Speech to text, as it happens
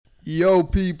Yo,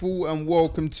 people, and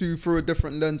welcome to Through a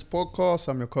Different Lens podcast.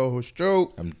 I'm your co-host,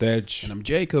 Joe. I'm Dej. And I'm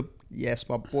Jacob. Yes,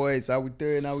 my boys. How we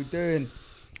doing?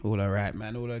 All alright,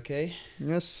 man. All okay?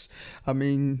 Yes. I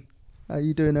mean, how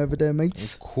you doing over there,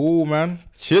 mates? Cool, man.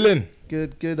 Chilling.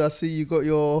 Good. I see you got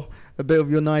a bit of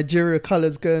your Nigeria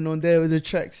colours going on there with the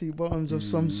tracksuit bottoms of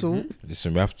some sort.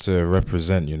 Listen, we have to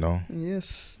represent, you know.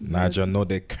 Yes. Niger know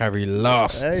they carry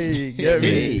last. Hey, get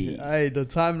me. Hey, the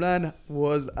timeline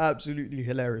was absolutely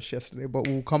hilarious yesterday, but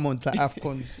we'll come on to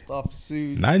AFCON stuff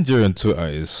soon. Nigerian Twitter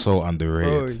is so Bro,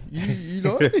 underrated. you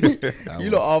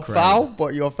lot are foul,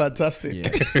 but you're fantastic.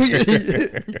 Yes.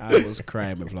 I was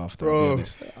crying with laughter, I'll be Bro,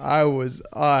 honest. I was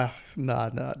nah.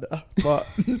 But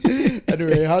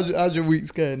anyway, how's your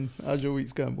week's going?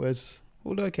 Boys?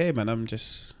 All okay, man. I'm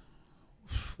just...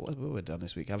 What have we done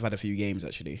this week? I've had a few games,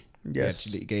 actually. Yes.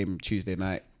 We had a game Tuesday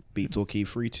night. Beat Torquay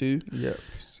 3-2. Yeah.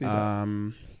 See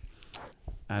that.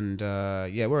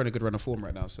 Yeah, we're on a good run of form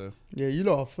right now, so... Yeah, you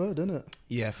lot are third, innit?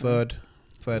 Yeah, third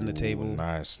in the Ooh, table.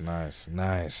 Nice.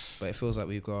 But it feels like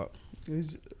we've got...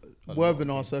 Worthing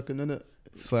our second, innit?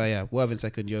 Worthing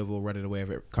second, Yeovil running away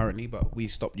with it currently, but we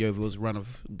stopped Yeovil's run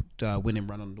of winning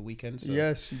run on the weekend. So.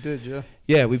 Yes, you did, yeah.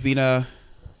 Yeah, we've been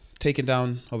taking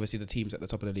down, obviously, the teams at the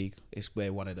top of the league.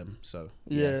 We're one of them. So,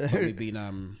 Yeah. But we've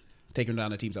been taking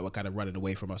down the teams that were kind of running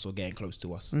away from us or getting close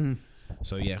to us. Mhm.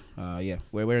 So,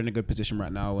 we're in a good position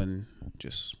right now and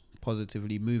just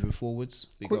positively moving forwards.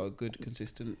 We've got a good,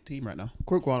 consistent team right now.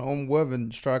 Quick one on Worthing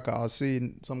striker. I've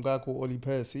seen some guy called Ollie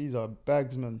Pearce. He's a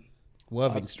bagsman.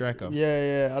 Worthing striker.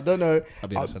 Yeah. I don't know. I'll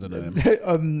be honest, I don't know him.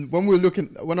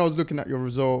 When I was looking at your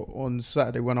result on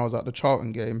Saturday when I was at the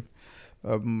Charlton game,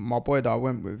 my boy that I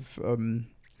went with,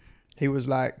 he was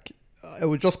like, it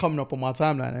was just coming up on my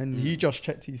timeline, and he just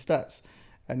checked his stats,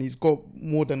 and he's got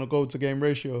more than a goal to game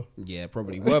ratio. Yeah,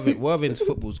 probably. Worthing's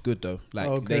football's good though.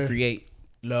 Like they create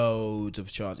loads of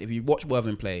chance. If you watch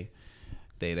Worthing play,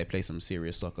 they play some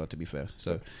serious soccer. To be fair,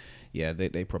 so yeah,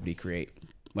 they probably create.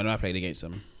 When I played against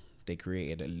them, they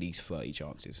created at least 30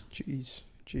 chances. Jeez,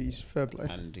 fair play.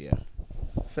 And yeah,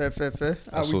 Fair.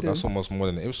 That's almost more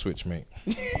than Ipswich, mate.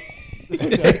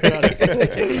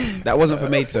 that wasn't for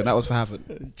Maidstone. That was for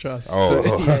Havant. Trust.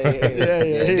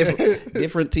 Yeah.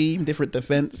 Different team, different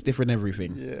defense, different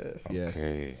everything. Yeah.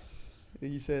 Okay.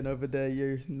 You saying over there,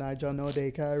 you Niger know they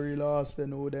carry last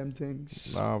and all them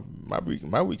things. Nah,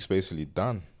 my week's basically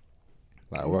done.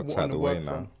 Like, work's out the way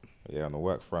now. Front? Yeah, on the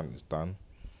work front, it's done.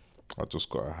 I just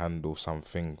got to handle some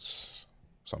things,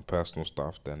 some personal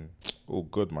stuff, then all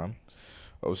good, man.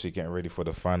 Obviously getting ready for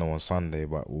the final on Sunday,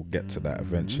 but we'll get to that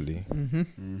eventually.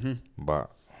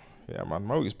 But yeah, man,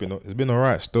 my week's been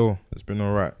alright still. It's been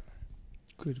alright.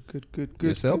 Good.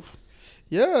 Yourself?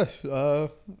 Yeah,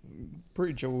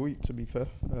 pretty chill week to be fair.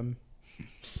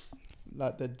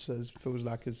 Like that says, feels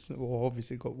like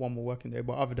obviously got one more working day,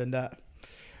 but other than that,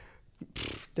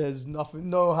 there's nothing,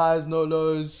 no highs, no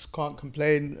lows. Can't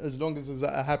complain as long as it's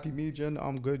at a happy median.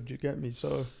 I'm good. You get me?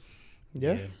 So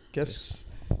yeah. Guess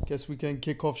we can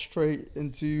kick off straight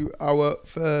into our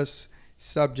first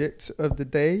subject of the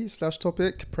day /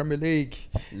 topic, Premier League.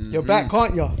 You're back,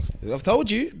 can't you? I've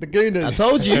told you. The Gooners. I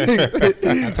told you.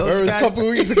 Whereas a couple of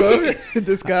weeks ago,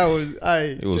 this guy was...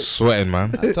 He was sweating,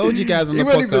 man. I told you guys on the he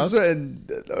wasn't even podcast. sweating.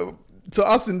 To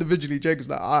us individually, Jake was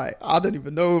like, I don't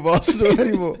even know if Arsenal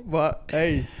anymore. But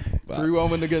hey,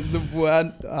 3-1 win against Liverpool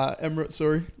and Emirates,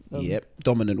 sorry. Yep,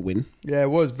 dominant win. Yeah, it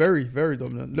was very, very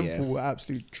dominant. Liverpool were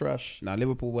absolute trash. Now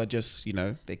Liverpool were just,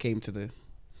 they came to the...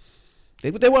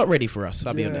 They weren't ready for us,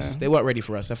 I'll be honest. They weren't ready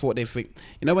for us. I thought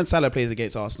when Salah plays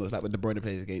against Arsenal, it's like when De Bruyne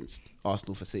plays against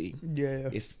Arsenal for City. Yeah.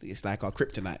 It's like our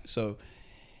kryptonite. So,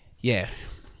 yeah,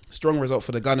 strong result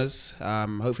for the Gunners.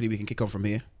 Hopefully we can kick on from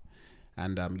here.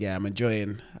 And I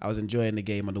was enjoying the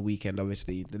game on the weekend.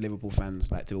 Obviously, the Liverpool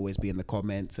fans like to always be in the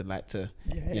comments and like to,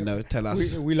 tell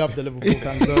us. We love the Liverpool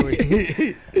fans, don't we?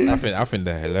 I think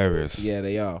they're hilarious. Yeah,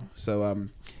 they are. So,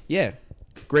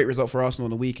 great result for Arsenal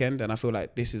on the weekend. And I feel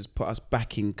like this has put us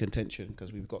back in contention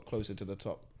because we've got closer to the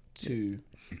top two.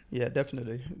 Yeah,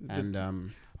 definitely.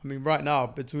 And I mean, right now,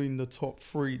 between the top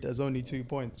three, there's only 2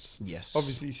 points. Yes.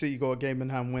 Obviously, City got a game in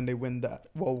hand when they win that.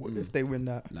 Well, if they win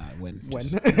that. When.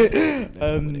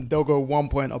 They'll go 1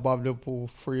 point above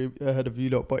Liverpool, 3 ahead of you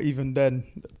lot. But even then...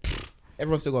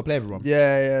 Everyone's still got to play everyone.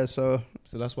 Yeah. So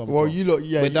that's why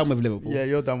we're done with Liverpool. Yeah,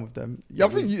 you're done with them. Yeah, I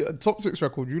think top 6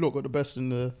 record, you lot got the best in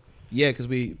the... Yeah, because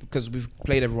we've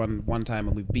played everyone one time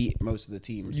and we beat most of the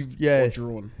teams. Or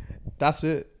drawn. That's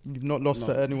it. You've not lost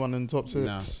to anyone in top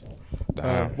 6.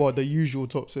 No. The usual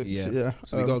top 6. Yeah.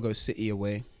 So we gotta go City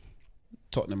away,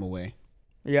 Tottenham away.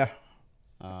 Yeah.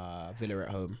 Villa at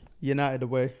home. United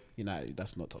away. United.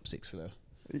 That's not top 6 for them.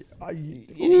 I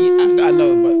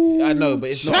know, but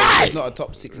it's not a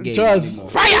top 6 game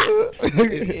anymore.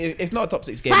 It's not a top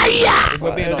 6 game. If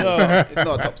we're being honest, it's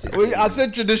not a top 6. Well, I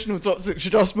said traditional top 6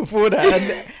 just before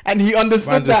that, and he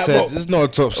understood that. Said, it's not a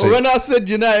top 6. When I said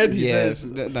United, he says,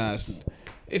 "Nah,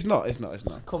 it's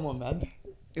not. Come on, man.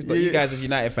 It's not. You guys as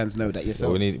United fans know that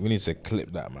yourselves. We need to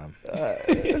clip that, man.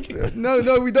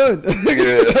 No, we don't.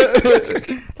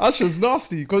 Asher's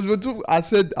nasty because I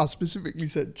specifically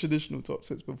said traditional top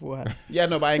 6 beforehand. Yeah,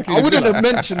 no, but I included I wouldn't Villa. have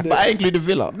mentioned it. But I included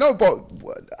Villa. No, but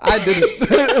I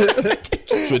didn't.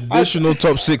 Traditional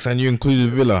top 6, and you included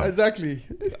Villa. Exactly.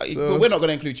 But we're not going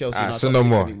to include Chelsea in our So top no 6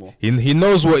 more. anymore. He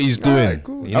knows what he's doing. Alright,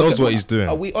 cool. He knows Okay, what he's doing.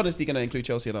 Are we honestly going to include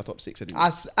Chelsea in our top 6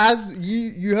 anymore? As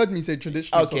you heard me say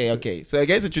traditional. Okay. top 6. So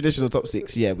against the traditional top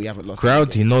 6, yeah, we haven't lost.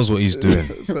 Crowd, he knows what he's doing.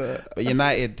 So, But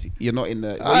United, you're not in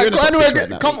the. Alright, you're in the top 6 right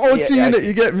now. come OT Yeah, in it,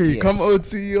 you get me. yes. Come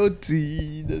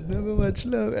OT. There's never much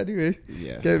love. Anyway,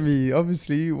 Yeah. get me.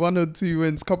 Obviously, 1 or 2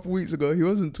 wins. Couple weeks ago, he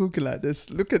wasn't talking like this.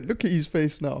 Look at his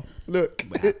face now. Look.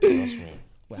 We're happy.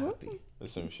 We're happy.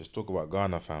 Listen, we should talk about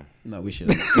Ghana, fam. No, we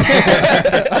shouldn't.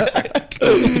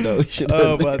 No, we shouldn't.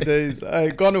 Oh my days!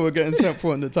 Ghana were getting sent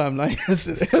for on the timeline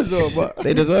yesterday as well, but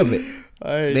They deserve it.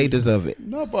 aye, They deserve it.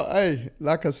 no, but hey,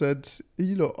 like I said,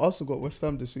 also got West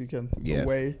Ham this weekend Yeah.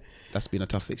 away. That's been a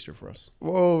tough fixture for us.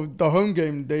 Well, the home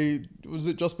game was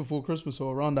it just before Christmas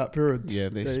or around that period? Yeah,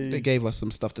 they gave us some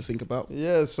stuff to think about.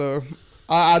 Yeah, so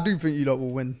I do think you lot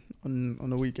will win on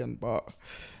the weekend, but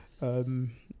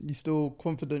you still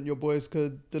confident your boys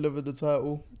could deliver the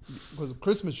title? Because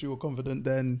Christmas you were confident,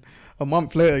 then a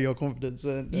month later you're confident.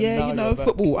 So Yeah, now you know, you're back.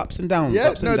 football, ups and downs. Yeah,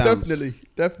 ups and no, downs.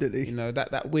 definitely. You know,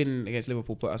 that win against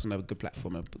Liverpool put us on a good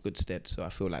platform, a good stead. So I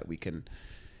feel like we can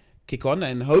kick on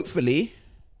and hopefully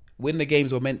win the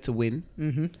games we're meant to win.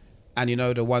 Mm-hmm. And, you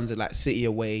know, the ones that like City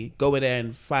away, go in there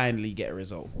and finally get a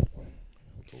result.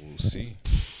 We'll see.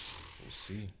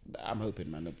 I'm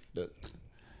hoping, man. The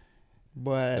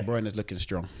But Bruyne is looking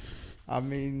strong. I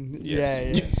mean,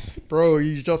 Yes. yeah, bro,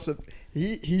 he's just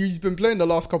he's been playing the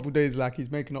last couple of days like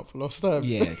he's making up for lost time.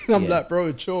 Yeah, I'm yeah. like,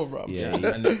 bro, chill, bro. Yeah,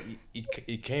 And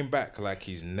he came back like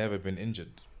he's never been injured.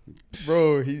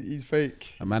 Bro, he's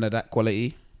fake. A man of that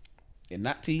quality in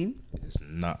that team. It's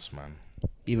nuts, man.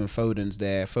 Even Foden's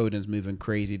there. Foden's moving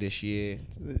crazy this year.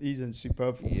 He's in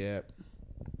superb form. Yeah.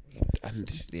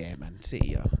 And yeah, man.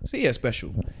 City are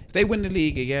special. If they win the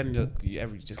league again, you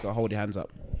just gotta hold your hands up.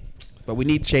 But we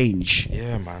need change.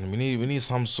 Yeah, man. We need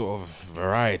some sort of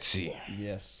variety.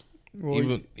 Yes.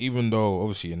 Well, Even though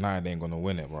obviously United ain't gonna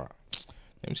win it, but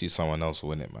let me see someone else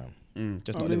win it, man.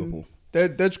 Just I not mean, Liverpool.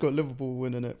 They've got Liverpool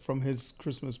winning it from his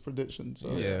Christmas prediction.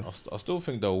 So Yeah. I still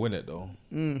think they'll win it though.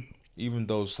 Even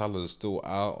though Salah's still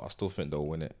out, I still think they'll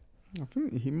win it. I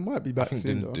think he might be I back think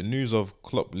soon. the news of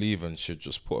Klopp leaving should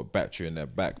just put a battery in their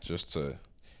back just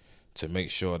to make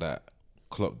sure that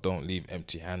Klopp don't leave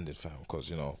empty-handed, fam.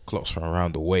 Because Klopp's from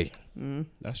around the way.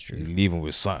 That's true. He's leaving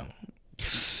with something.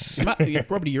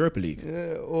 Probably Europa League.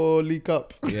 Yeah, or League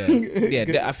Cup. Yeah.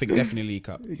 I think definitely League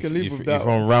Cup. He can leave If with you're that.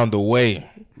 from around the way,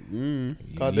 Mm.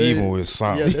 you're God, leaving they- with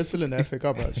something. Yeah, they're still in the FA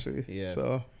Cup actually. Yeah.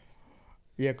 So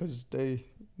yeah, because they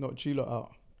knocked Chilo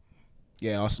out.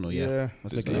 Yeah, Arsenal. Yeah. I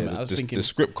was looking at it. I was thinking. The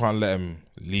script can't let him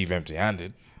leave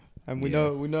empty-handed. And we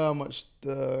know how much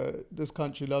this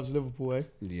country loves Liverpool. Eh?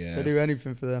 Yeah. They do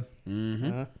anything for them.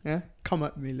 Mhm. Yeah, come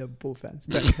at me, Liverpool fans.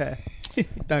 Don't care.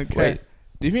 Don't care. Wait,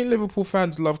 do you think Liverpool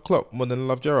fans love Klopp more than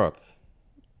love Gerrard?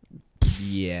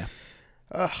 Yeah.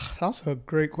 That's a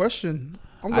great question.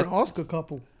 I'm gonna ask a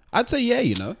couple. I'd say yeah.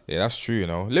 You know. Yeah, that's true.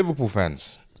 Liverpool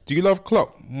fans, do you love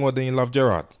Klopp more than you love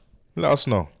Gerrard? Let us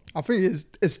know. I think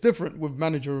it's different with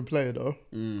manager and player though.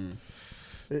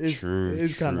 It is True, It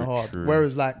is kind of true, hard. true.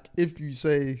 Whereas like if you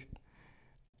say,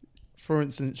 for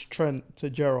instance, Trent to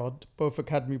Gerrard, both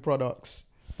academy products.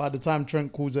 By the time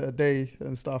Trent calls it a day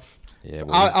and stuff, Yeah,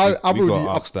 I've we already-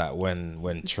 got asked that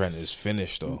when Trent is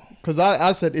finished though. because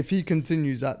I said if he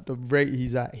continues at the rate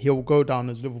he's at, he'll go down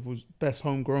as Liverpool's best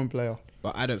homegrown player.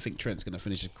 But I don't think Trent's gonna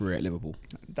finish his career at Liverpool.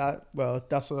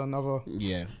 That's another.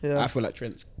 Yeah. Yeah. I feel like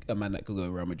Trent's a man that could go to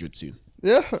Real Madrid soon.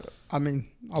 Yeah, I mean,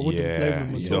 I wouldn't blame Yeah,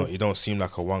 him you at all. don't seem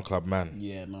like a one club man.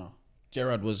 Yeah. No.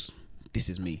 Gerrard was. This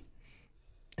is me.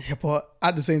 Yeah, but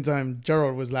at the same time,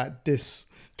 Gerrard was like this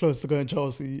close to going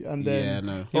Chelsea, and then Yeah,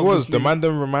 no. He was. The obviously- man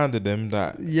then reminded him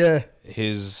that Yeah,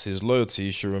 his loyalty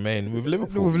should remain with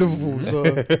Liverpool. with Liverpool.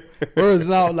 So whereas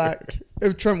now, like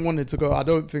if Trent wanted to go, I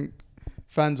don't think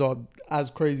fans are as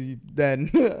crazy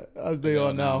then as they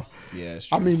are now. Yeah. It's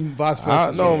true. I mean, vice versa.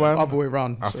 No, so man. other way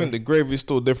around. I so. think the gravy is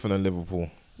still different in Liverpool.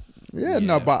 Yeah, Yeah.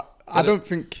 no, but I don't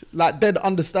think like they'd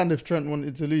understand if Trent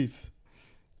wanted to leave.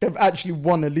 they've actually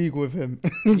won a league with him.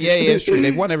 Yeah, it's true.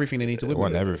 They've won everything they need to They win.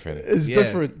 won with it. everything. It's Yeah,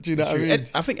 different. Do you know it's what I true. mean?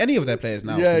 I think any of their players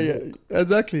now. Yeah, can- yeah,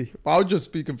 exactly. But I was just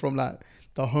speaking from like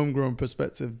the homegrown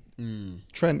perspective.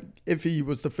 Trent, if he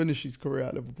was to finish his career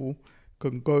at Liverpool,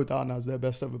 could go down as their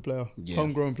best ever player, Yeah.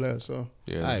 homegrown player. So,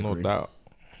 Yeah, I there's no agree. doubt.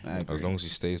 I agree. As long as he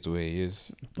stays the way he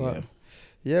is. but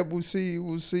yeah, we'll see.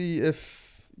 We'll see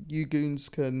if you goons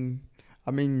can.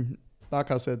 I mean, like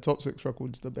I said, top 6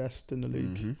 record's the best in the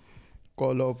league. Mhm.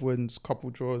 Got a lot of wins, couple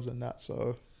draws, and that.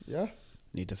 So yeah,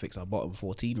 Need to fix our bottom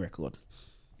 14 record.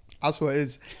 that's what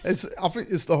it is. I think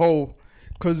it's the whole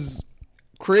because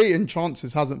creating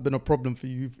chances hasn't been a problem for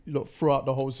you lot throughout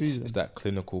the whole season. It's that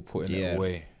clinical putting Yeah. it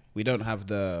away. We don't have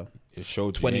the It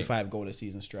showed 25 goal a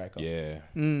season striker, Yeah.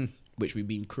 which we've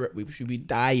been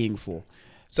dying for.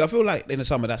 So I feel like in the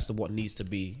summer that's what needs to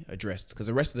be addressed because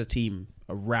the rest of the team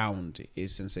around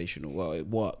is sensational. Well, it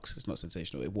works. It's not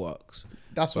sensational. It works.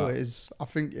 That's what But- it is. I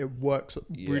think it works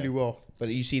Yeah. really well. But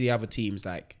you see the other teams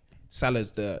like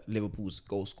Salah's the Liverpool's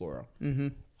goal scorer.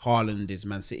 Haaland is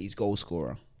Man City's goal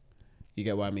scorer. You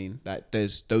get what I mean? Like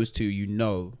there's those two,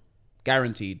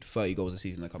 guaranteed 30 goals a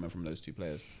season are coming from those two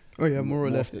players. Oh yeah, more or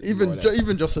More less. of the- Even more or less.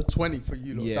 even just a 20 for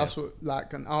you lot. Yeah. That's what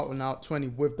like an out and out 20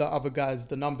 with the other guys,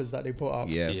 the numbers that they put up.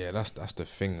 Yeah. Yeah, that's the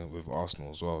thing with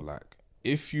Arsenal as well. Like,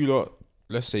 if you lot,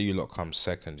 let's say you lot come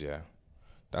second, yeah,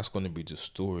 that's going to be the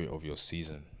story of your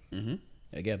season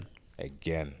Again.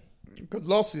 again. Because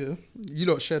last year you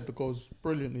lot shared the goals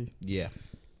brilliantly, Yeah.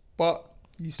 but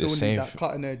you still need same that f-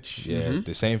 cutting edge. Yeah,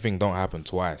 the same thing don't happen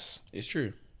twice. It's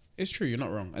true. It's true. You're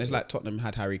not wrong. And it's like Tottenham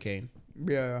had Harry Kane.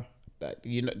 Yeah. Like,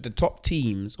 you know, the top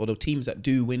teams or the teams that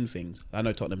do win things. I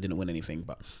know Tottenham didn't win anything,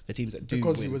 but the teams that do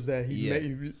Because win, he was there, yeah,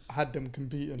 he had them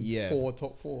competing Yeah. for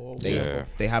top 4. Or they whatever.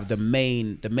 they have the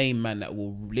main man that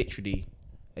will literally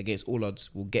against all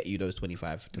odds will get you those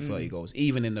 25 to 30 goals,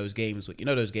 even in those games. You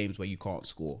know those games where you can't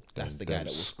score. That's the guy Them that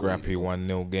will score you scrappy the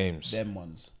goal. 1-0 games. Them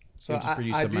ones. So He'll just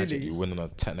produce some magic. ideally, You win on a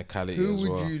technicality who as would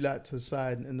well. you like to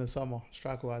sign in the summer,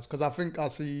 striker-wise? Because I think I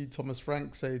see Thomas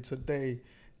Frank say today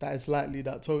that it's likely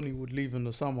that Tony would leave in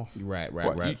the summer. Right.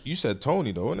 But you said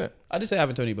Tony though, innit? I did say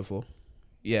Ivan Toney before.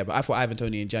 Yeah, but I thought Ivan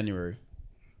Toney in January.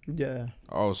 Yeah.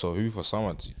 Oh, so who for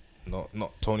summer?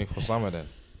 Not Tony for summer then.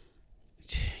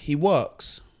 He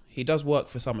works. He does work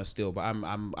for summer still, but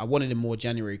I wanted him more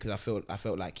January because I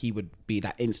felt like he would be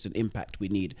that instant impact we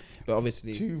need. But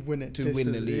obviously To win it. to this win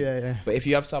is- the league. Yeah. But if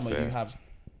you have summer, Fair. you have.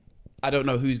 I don't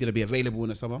know who's going to be available in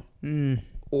the summer.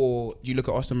 Or do you look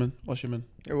at Osimhen?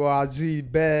 Well, I see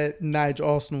bare Nige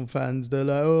Arsenal fans. They're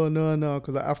like, oh, no,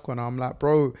 because of AFCON. I'm like,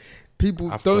 bro, people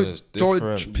AFCON is don't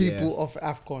different. judge people Yeah. off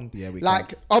AFCON. Yeah, we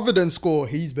like, other than score,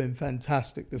 he's been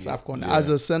fantastic this AFCON. Yeah. As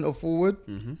a centre forward,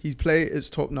 his play is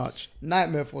top notch.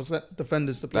 Nightmare for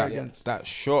defenders to play against. That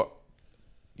shot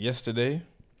yesterday,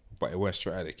 but it went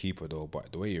straight at the keeper though.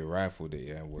 But the way you rifled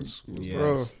it, was Yeah.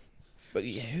 Bro, nice. But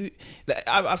yeah,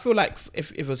 I feel like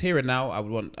if it was here and now, I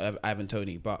would want Ivan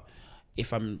Toney. But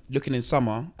if I'm looking in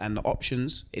summer and the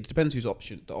options, it depends the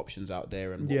options out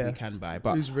there and what Yeah. we can buy.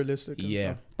 But who's realistic? and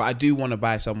yeah, stuff. but I do want to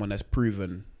buy someone that's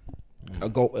proven a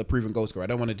proven goal scorer. I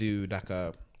don't want to do like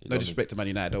a no disrespect to Man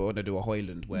United. I don't want to do a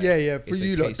Hoyland where Yeah. For it's a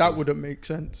you, lot, case that of- wouldn't make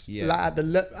sense. Yeah. Like,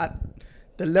 at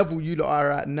the level you lot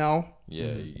are at now,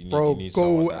 Yeah, you bro, need go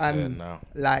someone that's there and now.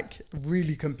 like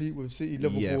really compete with City,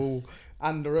 Liverpool,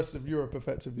 and the rest of Europe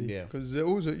effectively. Yeah. Because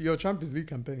also your Champions League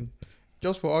campaign,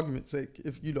 just for argument's sake,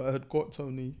 if you lot had got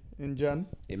Tony in Jan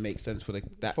it makes sense for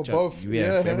that for jump. both,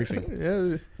 Yeah, for everything.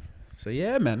 yeah, So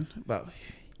yeah, man. But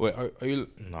Wait, are you?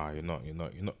 Nah, you're not. You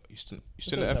still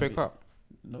in the not FA champion. Cup?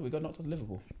 no, we got knocked out of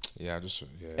Liverpool. Yeah,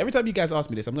 Every time you guys ask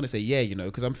me this, I'm gonna say yeah,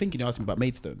 because I'm thinking you're asking about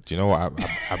Maidstone. Do you know what? I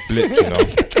blipped, you know.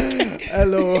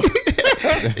 Hello.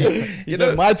 You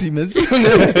know, my team is not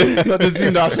the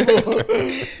team that I saw.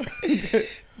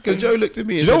 because Joe looked at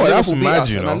me. Do And you know said, what? That's Liverpool beat mad, us,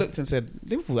 you and I know. looked and said,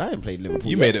 Liverpool. I haven't played Liverpool.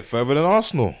 You yet. made it further than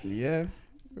Arsenal. Yeah,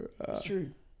 it's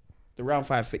true. The round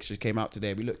 5 fixtures came out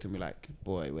today. We looked and we're like,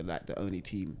 boy, we're like the only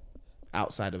team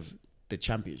outside of the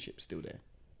championship still there.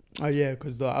 Oh yeah,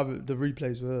 because the rest of the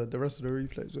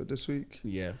replays were this week.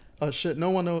 Yeah, Oh shit, no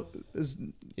one else is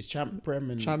it's Champ Prem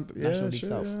and champ. National Yeah, League shit,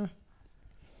 South. yeah.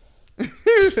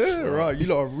 Right, you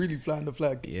lot are really flying the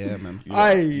flag. Yeah, man.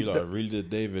 You lot are really the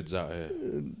Davids out here.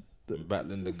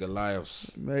 Battling the Goliaths.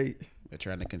 Mate. We're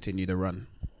trying to continue the run.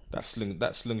 That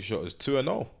slingshot is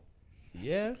 2-0.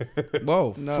 Yeah.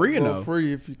 Whoa, No, 3-0.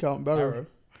 3 if you count Barrow.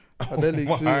 Their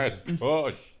league two. My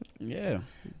gosh. Yeah.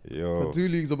 Yo. 2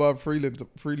 leagues above, 3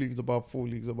 leagues above, 4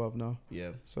 leagues above now.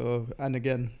 Yeah. So, and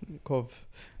again, Cov,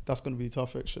 that's going to be a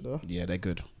tough fixture though. Yeah, they're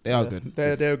good. They are good.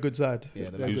 They're a good side. Yeah,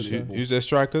 they're a good Who's, side. who's their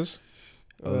strikers?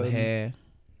 O'Hare.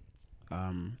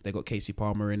 They got Casey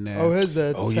Palmer in there. Oh, here's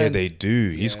the. Oh 10. yeah, they do.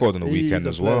 He Yeah. scored on the He's weekend a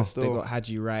as player well. still. They got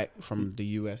Haji Wright from the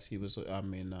US. He was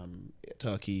in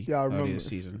Turkey Yeah, I earlier remember. this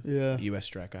season. Yeah. US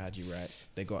striker Haji Wright.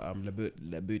 They got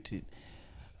Labuti,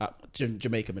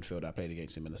 Jamaica midfielder. I played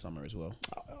against him in the summer as well.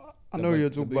 I know you're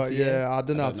talking about. Labuti, Yeah, I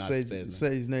don't know how I to don't know how to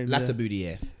say his name. Yeah.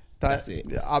 Latabudi, that's it.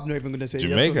 I'm not even gonna say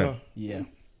Jamaican. yes or no. Yeah,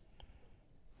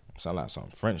 Sound like some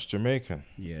French Jamaican,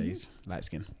 yeah, he's light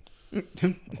skin.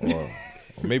 or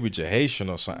maybe Haitian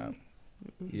or something.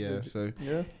 Yeah, so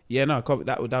Yeah. yeah, no,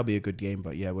 that'll be a good game.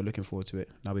 But yeah, we're looking forward to it.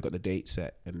 Now we got the date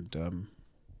set and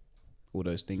all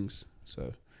those things.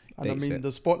 So And I date mean, set.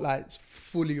 the spotlight's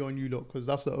fully on you lot because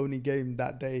that's the only game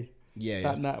that day, yeah,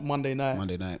 that night, Monday night.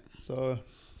 Monday night. So,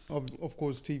 of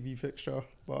course, TV fixture.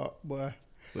 But I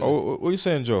Oh, what are you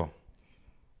saying, Joe?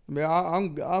 mean,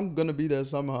 I'm gonna be there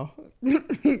somehow.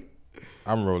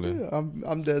 I'm rolling.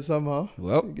 I'm there somehow.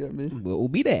 Well, Get me? we'll all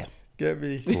be there. Get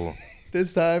me? Cool.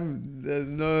 This time, there's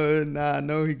no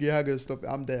Higgy Haga stop.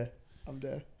 I'm there.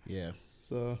 Yeah.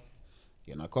 So,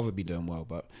 Yeah, no, Cov be doing well,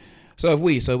 but so have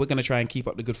we. So we're gonna try and keep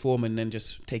up the good form and then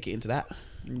just take it into that.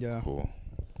 yeah. Cool.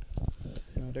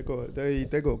 No, they got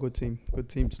a good team. Good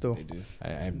team still. They do.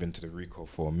 I ain't been to the Rico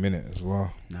for a minute as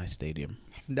well. Nice stadium.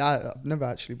 I've never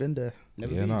actually been there.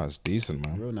 Never Yeah, been. no, it's decent,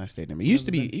 man. Real nice stadium. It used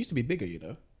to be bigger, you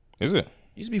know. Is it? It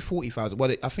used to be 40,000.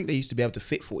 Well, I think they used to be able to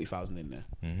fit 40,000 in there.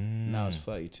 Mm-hmm. Now it's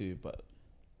 32, but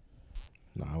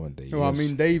No, I went there. Well, I years.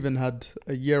 mean, they even had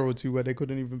a year or two where they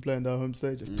couldn't even play in their home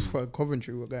stage. Mm.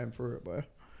 Coventry were going through it, but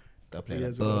they're playing at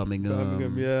years ago.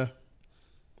 Birmingham. yeah.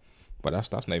 But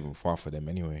that's not even far for them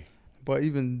anyway. But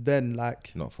even then,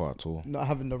 like, Not far at all. not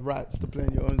having the rights to play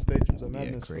in your own stadiums are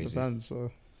madness for the crazy. fans.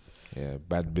 So Yeah,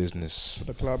 bad business. for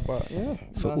the club, but yeah,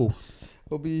 Football.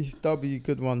 that'll be a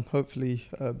good one. Hopefully,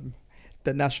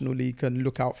 the National League can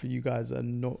look out for you guys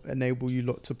and not enable you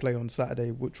lot to play on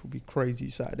Saturday, which will be crazy.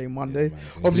 Saturday, Monday. man,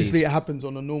 Obviously, Please. it happens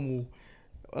on a normal,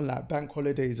 on like bank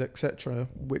holidays, etc.,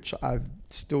 which I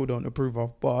still don't approve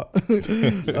of. But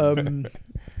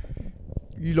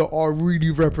you lot are really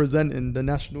representing the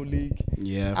National League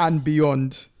Yeah. and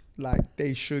beyond. Like,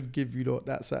 they should give you lot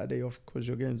that Saturday off because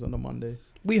your game's on a Monday.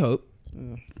 We hope,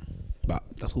 Yeah. but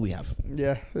that's all we have.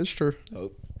 Yeah, it's true.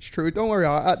 Hope. It's true. Don't worry,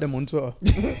 I'll add them on Twitter.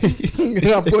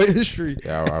 I've got history.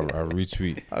 Yeah, I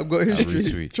retweet. I've got history.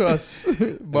 retweet. Trust.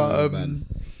 But Oh, man.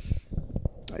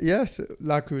 yes,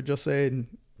 like we were just saying,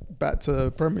 back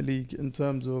to Premier League in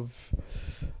terms of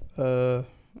that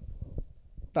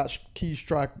key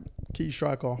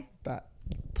striker that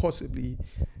possibly,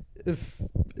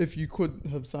 if you could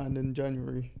have signed in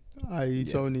January, i.e.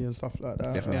 Yeah. Tony and stuff like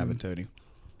that. Definitely Ivan Toney.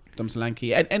 Dom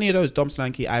Solanke. And any of those, Dom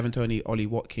Solanke, Ivan Toney, Ollie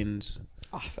Watkins.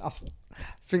 I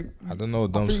think I don't know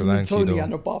Dom I think you need Solanke Tony though.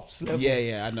 and the Buffs level.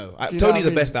 Yeah, I know. Do you know what Tony's I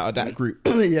the mean? best out of that group.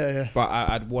 yeah. But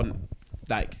I'd want,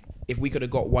 like, if we could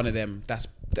have got one of them that's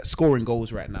scoring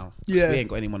goals right now. 'Cause Yeah. we ain't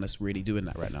got anyone that's really doing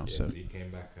that right now. So he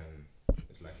came back and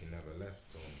it's like he never left.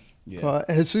 yeah,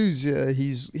 Jesus, yeah,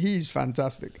 he's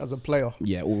fantastic as a player.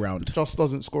 yeah, all round. Just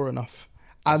doesn't score enough,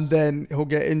 and then he'll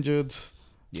get injured.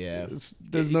 Yeah,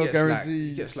 There's no guarantee.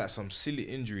 he gets like some silly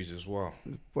injuries as well.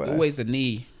 but- always the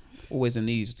knees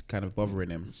kind of bothering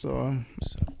him. So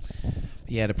So,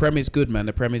 yeah, the Premier's good, man.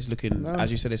 The Premier's looking, No.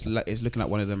 as you said, it's looking like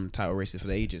one of them title races for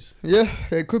the ages. yeah,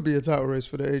 it could be a title race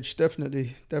for the age.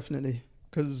 Definitely,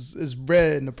 because it's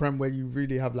rare in the Prem where you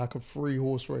really have like a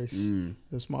 3-horse race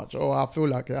this much. Oh, I feel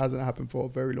like it hasn't happened for a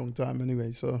very long time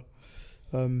anyway. So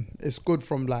it's good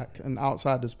from like an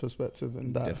outsider's perspective,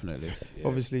 and that Definitely.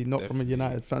 obviously not from a definitely.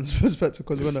 United fan's perspective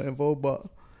because we're not involved, but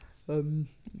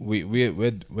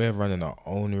We're running our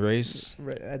own race,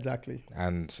 exactly.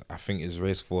 and I think it's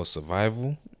race for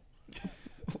survival,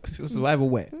 Survival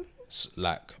where?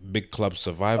 like big club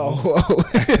survival. Oh,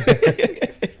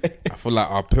 I feel like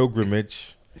our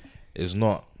pilgrimage is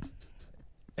not.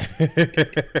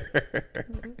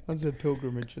 that's a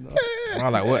pilgrimage, you know.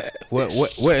 Man, like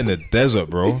we're in the desert,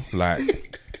 bro.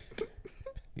 Like,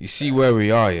 you see where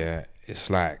we are, yeah. It's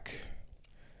like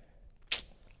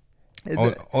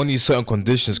only certain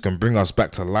conditions can bring us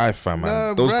back to life, fam.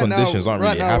 Man, those conditions aren't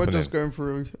really now happening. We're just going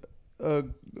through a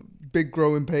big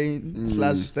growing pain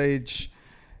 / stage.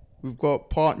 We've got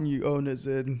part new owners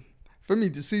in. For me,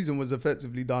 the season was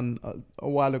effectively done a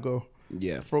while ago,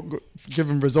 Yeah.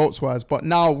 given results wise. But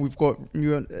now we've got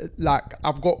new, like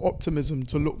I've got optimism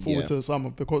to look forward Yeah. to the summer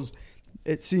because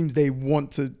it seems they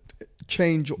want to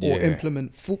change or Yeah.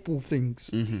 implement football things.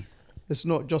 It's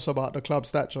not just about the club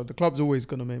stature. The club's always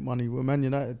going to make money. We're Man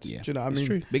United. Yeah. Do you know what I It's mean?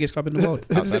 true. Biggest club in the world.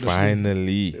 Outside of Spain.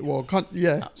 Finally, Well,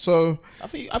 yeah. So I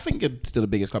think you're still the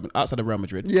biggest club outside of Real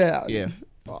Madrid. yeah, Yeah. yeah,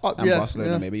 And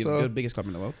Barcelona, yeah. maybe. So You're the biggest club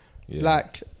in the world. Yeah.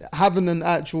 Like having an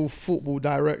actual football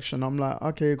direction. I'm like,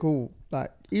 okay, cool.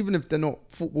 Like even if they're not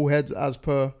football heads as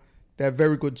per, they're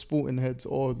very good sporting heads,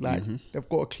 or like they've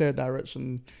got a clear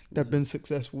direction. They've been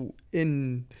successful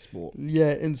in Sport.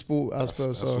 in sport as per.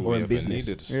 That's So all Or we in ever business.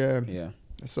 needed. yeah. Yeah.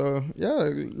 So yeah,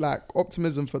 like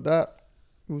optimism for that.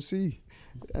 We'll see.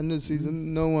 End of the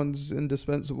season, no one's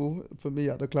indispensable for me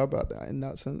at the club in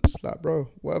that sense. Like, bro,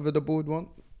 whatever the board want,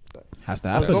 Has to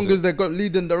as happen. long as they got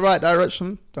lead in the right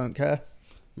direction, don't care.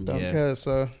 Don't Yeah. care.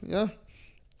 So yeah,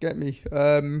 get me.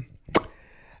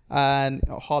 And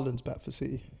Haaland's back for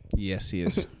City. Yes, he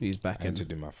is. He's back I in.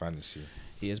 entered in my fantasy.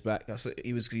 He is back.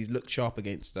 He looked sharp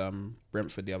against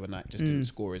Brentford the other night. Just didn't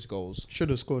score his goals. Should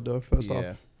have scored though first Yeah,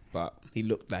 half. but he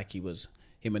looked like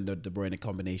him and the De Bruyne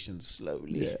combination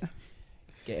slowly Yeah,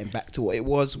 getting back to what it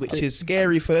was, which is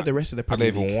scary for the rest of the I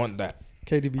Premier don't League. even want that.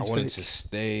 KDB's I want it fake. to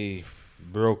stay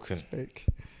broken. Fake.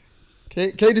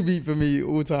 KDB for me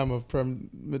all time of Prem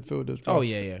midfielders. Bro. Oh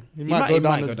yeah. He might go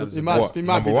down as the What, he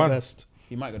might be number one? the best.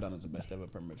 He might go down as the best ever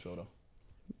Premier midfielder.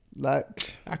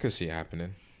 Like I could see it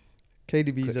happening.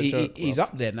 KDB's a joke. He's bro.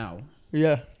 up there now.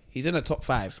 Yeah. He's in the top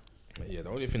 5, Yeah, the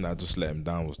only thing that just let him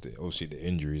down was obviously the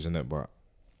injuries, isn't it? But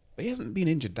but he hasn't been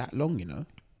injured that long, you know.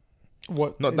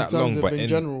 What? not in that terms long. of But in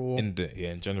general.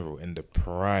 in general, in the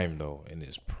prime though, in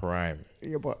his prime.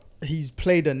 Yeah, but he's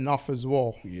played enough as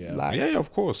well. Yeah. Like, Yeah,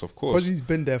 of course, because he's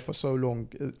been there for so long.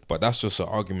 But that's just an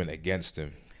argument against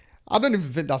him. I don't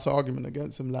even think that's an argument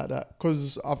against him like that.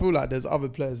 Because I feel like there's other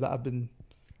players that have been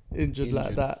injured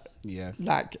like Injured. that. Yeah.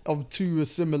 Like, to a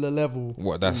similar level.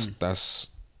 What? That's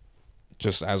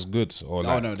just as good, or Oh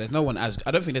like, no, there's no one as.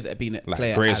 I don't think there's been a like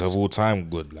player greatest as. of all time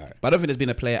good. Like But I don't think there's been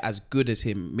a player as good as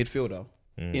him, midfielder,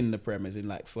 in the Prem, as in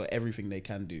like for everything they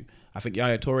can do. I think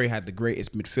Yaya Toure had the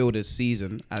greatest midfielders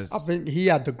season as I think he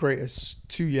had the greatest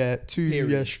two-year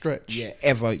stretch.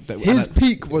 ever. His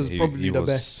peak was he- probably he the was-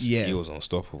 best. Yeah. he was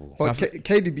unstoppable. But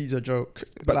KDB's a joke.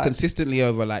 but Like, consistently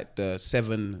over like the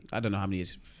 7, I don't know how many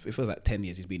years. It feels like 10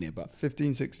 years he's been here, but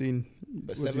 15, 16 but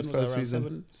was his 7 first was around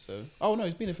season. 7. So no,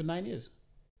 he's been here for 9 years.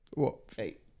 What?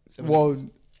 8. 7. Well,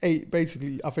 8,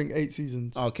 basically, I think 8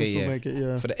 seasons. Okay, This will yeah. make it,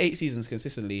 yeah. For the 8 seasons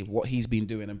consistently, what he's been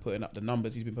doing and putting up, the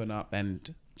numbers he's been putting up,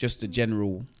 and just the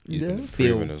general He's been Yeah.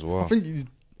 feel. proven as well. I think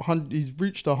he's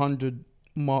reached 100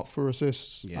 mark for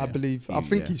assists, Yeah. I believe. I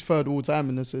think Yeah. he's third all time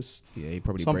in assists. Yeah, he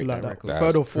probably Something break like that that. record.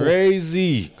 Third or That's fourth.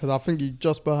 crazy. Because I think he's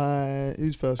just behind.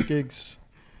 Who's first? Giggs.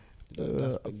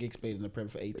 That's Giggs played in the Prem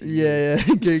for 18 years.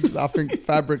 Yeah, Giggs. I think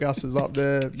Fabregas is up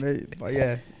there, mate. But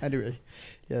yeah, anyway.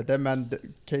 Yeah, that man,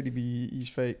 KDB, he's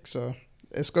fake. So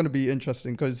it's going to be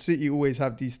interesting because City always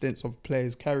have these stints of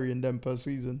players carrying them per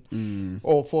season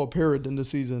or for a period in the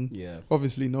season. Yeah.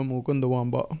 Obviously, no more Gundogan,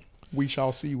 but we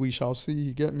shall see. We shall see.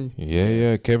 You get me?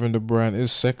 Yeah. Kevin De Bruyne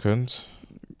is second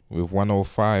with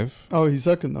 105. Oh, he's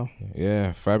second now.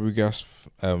 Yeah, Fabregas.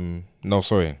 No,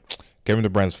 sorry, Kevin De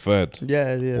Bruyne's third.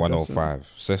 Yeah. 105.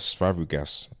 Cesc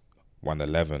Fabregas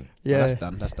 111. Yeah. That's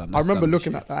done. That's done. I remember That's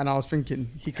looking done. at that and I was thinking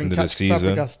he can End of the catch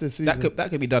season. Fabregas this season. That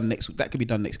could be done next. That could be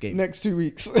done next game. Next 2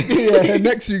 weeks. Yeah,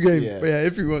 next 2 games. Yeah. But yeah,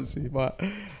 if he wants to. But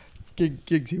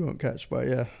Giggs he won't catch. But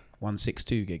yeah,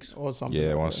 162 gigs. or something. Yeah,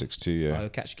 like 162. Yeah. I'll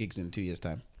catch gigs in 2 years'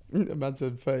 time. that. Man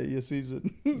said 30 a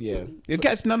season. Yeah, you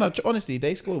catch. No. Honestly,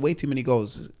 they scored way too many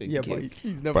goals. Yeah, but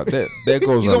he's never. But their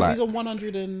goals he's are on, like he's on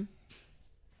 100 and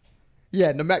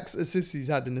Yeah, the max assists he's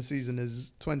had in the season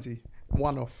is 20.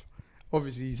 One off.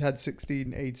 Obviously, he's had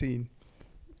 16, 18.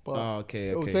 But okay.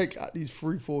 it'll take at least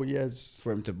 3-4 years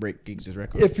for him to break Giggs'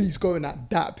 record. if he's going at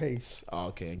that pace.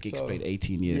 Okay, and Giggs So, played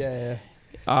 18 years. Yeah.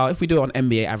 If we do it on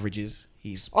NBA averages,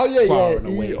 he's Oh, yeah, far yeah. and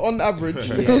away. On average.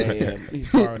 yeah, he's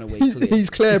far and away clear. He's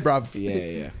clear, bruv.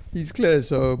 yeah. He's clear,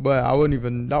 so but I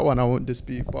won't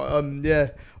dispute. But yeah,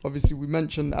 obviously we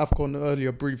mentioned AFCON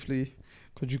earlier briefly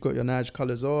because you got your Niger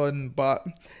colours on, but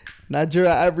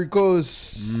Nigeria Ivory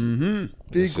Coast, big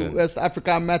Listen, West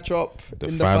African matchup the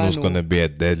in the final's final. gonna be a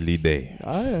deadly day.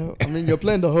 I mean, you're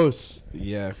playing the hosts.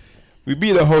 Yeah. We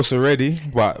beat the host already,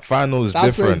 but final is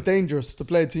That's where it's different. dangerous to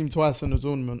play a team twice in the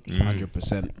tournament.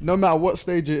 100%. No matter what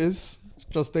stage it is, it's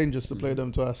just dangerous to play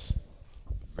them twice.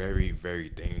 Very, very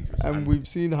dangerous. And we've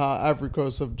seen how Ivory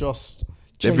Coast have just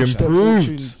They've changed their improved.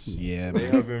 fortunes. Yeah, They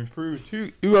man. have improved.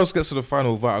 Who else gets to the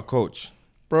final without a coach?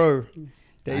 Bro,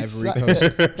 they Ivory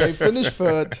Coast. they finished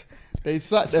third. They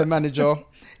sacked their manager.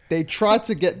 They tried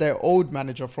to get their old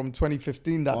manager from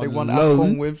 2015 that they On won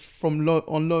loan? AFCON with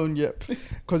on loan, yep,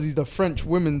 because he's the French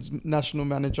women's national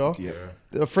manager. Yeah.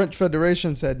 The French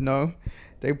Federation said no.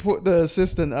 They put the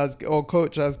assistant or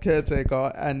coach as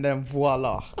caretaker, and then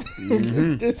voila.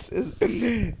 Mm-hmm.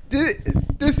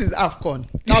 This is AFCON.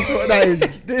 That's what that is.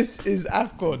 This is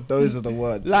AFCON. Those are the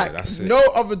words. Like, that's it. no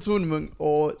other tournament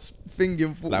or thing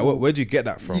in football. Like, where'd you get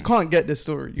that from? You can't get this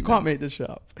story. You can't make this shit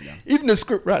up. Even the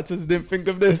script writers didn't think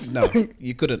of this. No,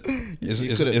 you couldn't.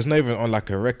 It's not even on like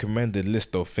a recommended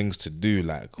list of things to do,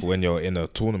 like when you're in a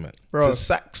tournament. Bro, To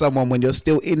sack someone when you're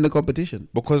still in the competition.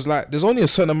 Because like there's only a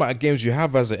certain amount of games you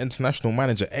have as an international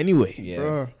manager anyway. Yeah.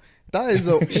 bro, that is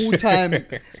an all-time.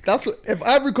 That's what, if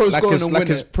Ivory Coast Like go on it's and like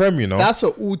win it's it, Prem, you know. that's an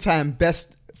all-time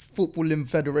best footballing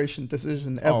federation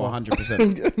decision ever. Oh,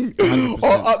 100%.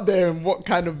 Or up there in what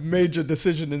kind of major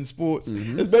decision in sports.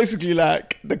 It's basically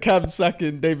like the Cavs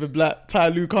sacking David Blatt. Ty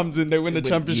Lue comes in, they win the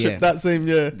championship yeah. that same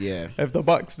year. Yeah. If the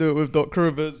Bucks do it with Doc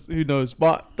Rivers, who knows?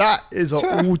 But that is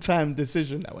an all-time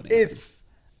decision. That one ain't If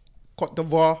Cote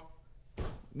d'Ivoire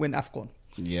win AFCON.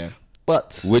 Yeah.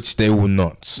 But Which they will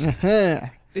not.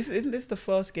 Isn't this the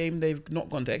first game they've not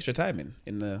gone to extra time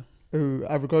in the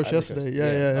Ivory Coast Ivory yesterday. Coast?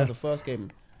 Yeah. That was the first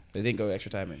game they didn't go extra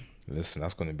time in. Listen,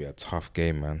 that's gonna be a tough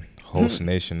game, man. Host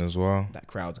nation as well. That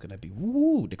crowd's gonna be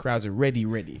woo. The crowds are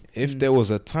ready. If there was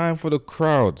a time for the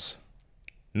crowds,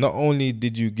 not only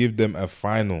did you give them a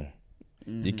final,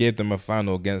 you gave them a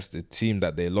final against the team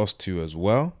that they lost to as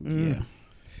well. Yeah.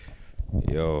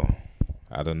 Yo,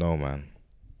 I don't know, man.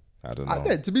 I don't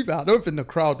know. To be fair, I don't think the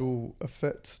crowd will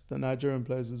affect the Nigerian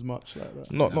players as much like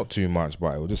that. Not too much,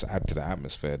 but it will just add to the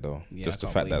atmosphere, though. Yeah, just the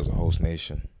I fact can't that it's a host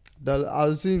nation. I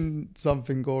was seeing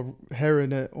something or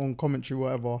hearing it on commentary,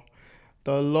 whatever.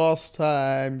 The last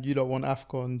time you don't won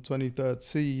AFCON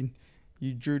 2013,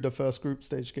 you drew the first group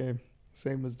stage game,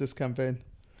 same as this campaign.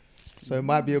 So it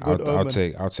might be a good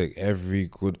omen. I'll take every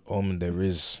good omen there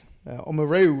is.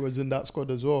 Omareu was in that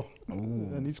squad as well,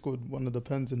 and he scored one of the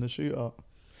pens in the shootout.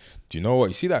 Do you know what?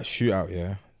 You see that shootout,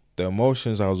 yeah? The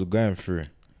emotions I was going through,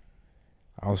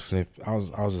 I was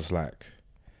just like,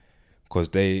 because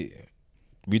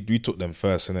we took them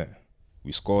first, innit?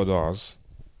 We scored ours.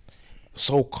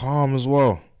 So calm as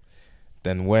well.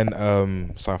 Then when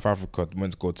South Africa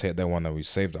went to go take their one and we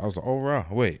saved it, I was like, oh,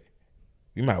 right, wait,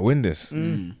 we might win this.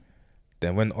 Then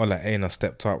when Ola Aina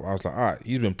stepped up, I was like, all right,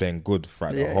 he's been playing good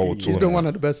throughout the whole tournament. He's been one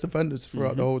of the best defenders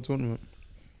throughout the whole tournament.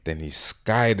 Then he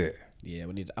skied it. Yeah,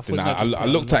 I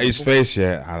looked at his face,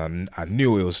 yeah, and I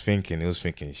knew what he was thinking. He was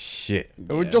thinking, shit.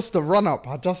 It was just the run up.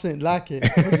 I just didn't like it.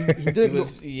 He didn't look.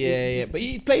 Yeah, but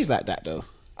he plays like that though.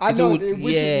 I know.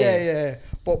 Yeah.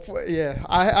 But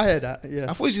I heard that. Yeah.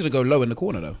 I thought he was gonna go low in the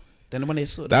corner though. Then when they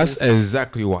saw That's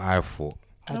exactly what I thought.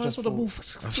 and when I saw the ball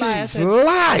fly, I said,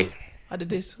 Fly! I did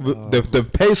this. The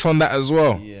pace on that as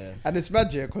well. Yeah. And it's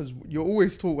magic because you're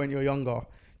always taught when you're younger,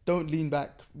 don't lean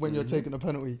back when you're taking a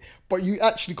penalty. But you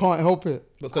actually can't help it.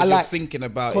 Because you're thinking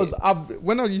about it. Because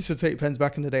when I used to take pens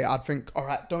back in the day, I'd think, all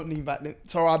right, don't lean back.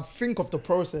 So I'd think of the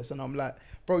process and I'm like,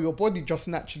 bro, your body just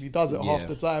naturally does it half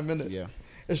the time, innit? Yeah.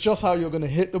 It's just how you're going to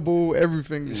hit the ball,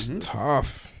 everything. It's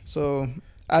tough. So,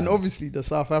 and obviously the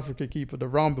South Africa keeper, the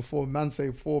round before, man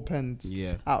saved 4 pens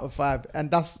out of 5.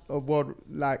 And that's a world,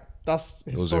 like, that's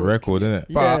It was a record, innit?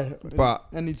 But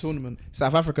any tournament.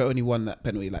 South Africa only won that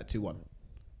penalty like 2-1.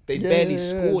 They barely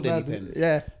scored any pens.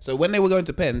 Yeah. So when they were going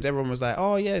to pens, everyone was like,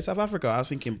 "Oh yeah, South Africa." I was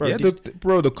thinking, bro, Yeah,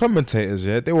 the commentators,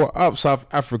 yeah, they were up South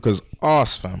Africa's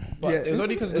arse, fam. but it was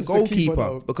only because of the it's the keeper, goalkeeper,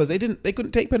 though. because they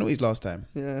couldn't take penalties last time.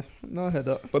 Yeah, no head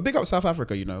up. But big up South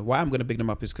Africa, you know. Why I'm going to big them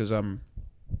up is because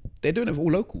they're doing it for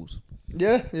all locals.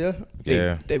 Yeah.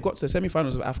 They've got to the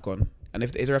semi-finals of AFCON, and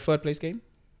is there a third place game?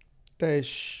 There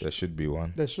should be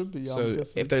one. There should be. So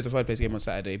if there's a third place game on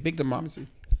Saturday, big them up. Let me see.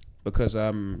 Because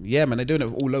yeah, man, they're doing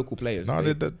it with all local players. No,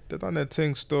 they done their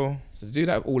thing still. So to do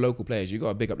that with all local players, you got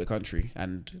to big up the country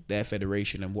and their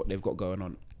federation and what they've got going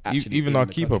on. Even our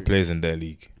keeper plays in their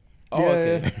league. Oh,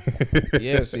 okay.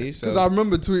 Yeah, see, because I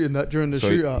remember tweeting that during the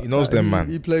shootout. He knows them,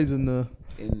 man. He plays in the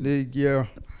league, yeah.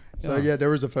 So yeah,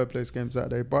 there is a third place game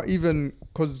Saturday. But even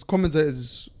because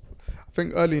commentators, I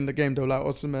think early in the game they were like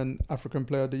Osimhen African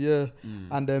Player of the Year,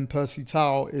 and then Percy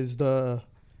Tau is the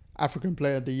African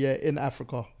Player of the Year in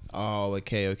Africa. Oh,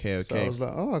 okay. So I was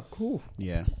like, oh, cool.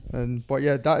 Yeah. But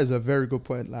yeah, that is a very good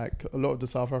point. Like a lot of the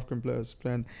South African players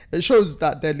playing, it shows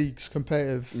that their league's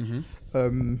competitive,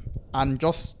 and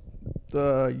just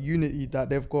the unity that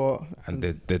they've got, and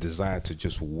the desire to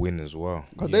just win as well.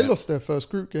 Because they lost their first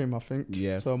group game, I think,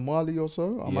 Yeah. to Mali or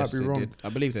so. I might be wrong. Did. I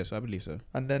believe so.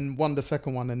 And then won the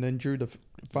second one, and then drew the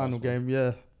final game.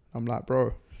 Yeah, I'm like,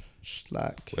 bro,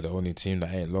 like We're the only team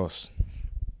that ain't lost.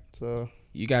 so.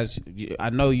 You guys, I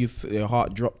know your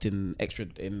heart dropped after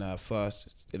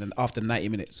 90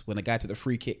 minutes when a guy took the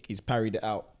free kick, he's parried it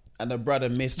out, and the brother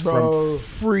missed from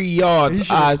 3 yards. He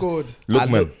should have scored.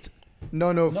 Lookman.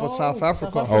 No, for South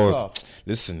Africa. Oh,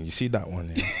 listen, you see that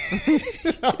one? Yeah?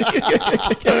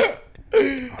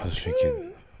 I was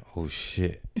thinking, oh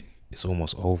shit, it's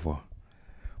almost over.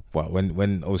 But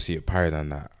when obviously it parried on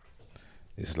that,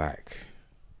 it's like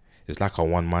I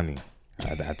won money.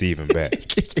 I didn't even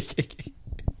bet.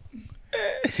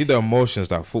 See the emotions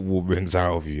that football brings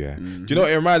out of you. Yeah. Do you know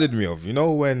what it reminded me of? You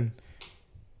know when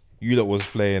you lot was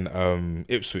playing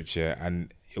Ipswich, yeah,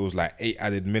 and it was like 8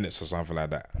 added minutes or something like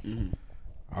that.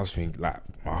 I was thinking, like,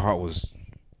 my heart was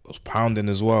pounding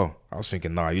as well. I was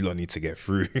thinking, nah, you lot need to get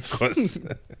through because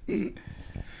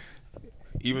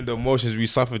even the emotions we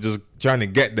suffered just trying to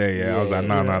get there, yeah, I was like,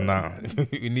 nah.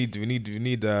 we need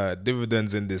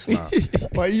dividends in this now.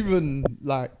 But even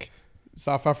like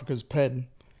South Africa's pen,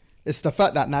 it's the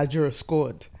fact that Nigeria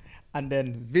scored, and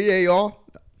then VAR,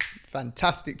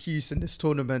 fantastic use in this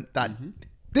tournament that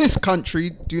this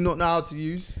country do not know how to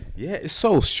use. Yeah, it's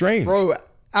so strange, bro.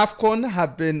 AFCON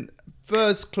have been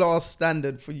first class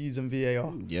standard for using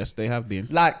VAR. Yes, they have been.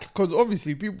 Like, because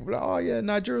obviously people were like, oh yeah,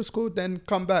 Nigeria scored, then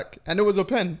come back. And it was a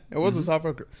pen. It was a South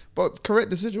Africa. But correct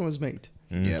decision was made.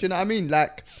 Do you know what I mean?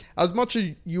 Like, as much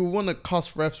as you want to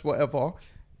cuss refs, whatever,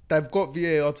 they've got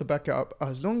VAR to back it up.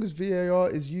 As long as VAR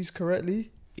is used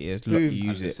correctly, yeah, boom. you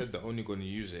use they it. said they're only going to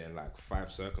use it in like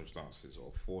 5 circumstances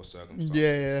or 4 circumstances.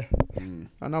 Yeah. And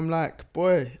I'm like,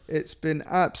 boy, it's been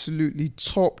absolutely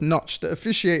top notch. The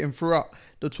officiating throughout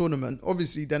the tournament,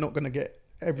 obviously they're not going to get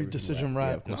every decision right.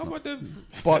 Yeah, of course No, not.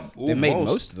 but They made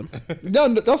most of them. No,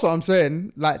 that's what I'm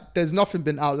saying. Like, there's nothing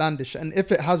been outlandish. And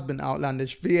if it has been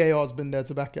outlandish, VAR's been there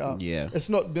to back it up. Yeah. It's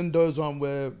not been those one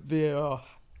where VAR,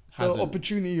 the Hasn't.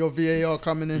 opportunity of VAR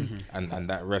coming in. and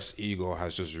that ref's ego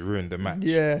has just ruined the match.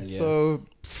 Yeah, Yeah. so,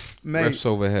 mate. Refs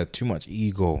over here, too much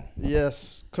ego.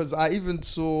 Yes, because I even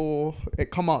saw it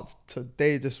come out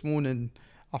today, this morning.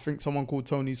 I think someone called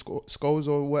Tony Scholes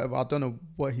or whatever. I don't know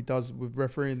what he does with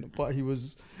refereeing, but he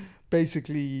was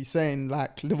basically saying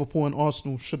like Liverpool and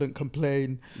Arsenal shouldn't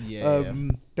complain.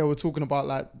 They were talking about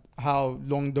like how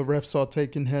long the refs are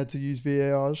taking here to use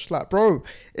VAR. It's like, bro,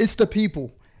 it's the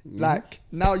people. Like,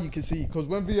 now you can see, because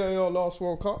when VAR last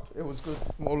World Cup, it was good.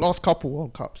 Well, last couple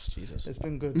World Cups, Jesus. it's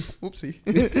been good. Whoopsie.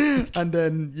 And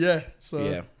then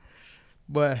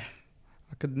but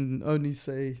I can only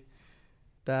say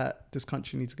that this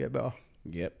country needs to get better.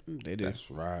 Yep, they do. That's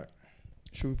right.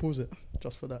 Should we pause it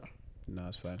just for that? No,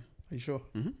 it's fine. Are you sure?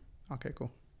 Okay,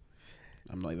 cool.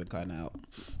 I'm not even cutting it out.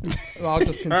 Well, I'll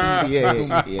just continue. Yeah.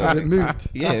 Has it moved?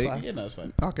 Yeah, That's fine. no, it's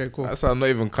fine. Okay, cool. That's why I'm not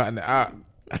even cutting it out.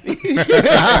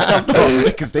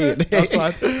 That's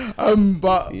fine.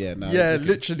 But Yeah, no, yeah, it's okay.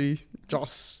 literally,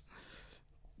 just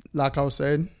like I was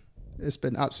saying, it's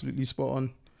been absolutely spot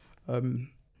on.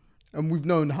 And we've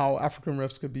known how African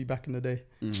refs could be back in the day.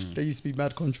 They used to be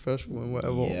mad controversial and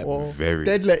whatever. Yeah, or very.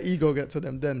 they'd let ego get to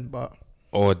them then, but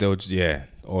Or they'll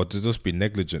just be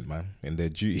negligent, man, in their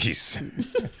duties.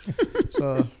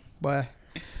 so, but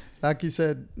like you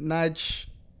said, Nige,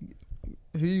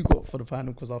 who you got for the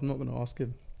final? Because I'm not going to ask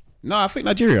him. No, I think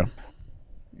Nigeria.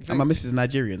 You And my think- missus is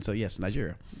Nigerian, so yes,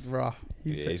 Nigeria. Rah.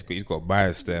 He Yeah, said, he's got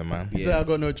bias there, man. he said, I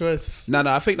got no choice. No,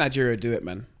 I think Nigeria do it,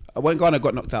 man. When Ghana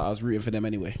got knocked out, I was rooting for them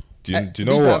anyway. Do you To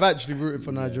know be fair, what? I've actually rooted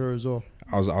for Nigeria as well.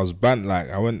 I was when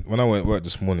I went to work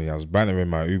this morning. I was bantering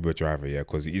my Uber driver, yeah,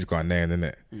 because he's Ghanaian,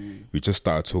 innit? We just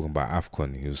started talking about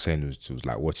AFCON. He was saying he was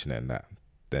like watching it and that.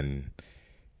 Then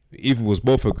even was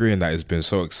both agreeing that it's been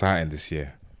so exciting this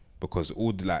year because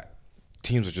all the like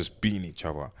teams are just beating each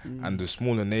other, and the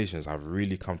smaller nations have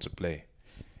really come to play.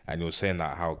 And he was saying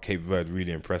that how Cape Verde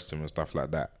really impressed him and stuff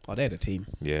like that. Oh, they're the team.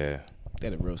 Yeah,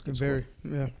 They're the real good Very,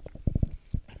 squad. yeah.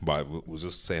 but we was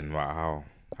just saying about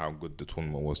how good the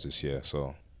tournament was this year.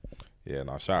 So yeah,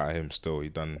 now shout out him still. He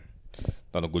done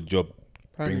a good job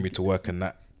bringing me to work and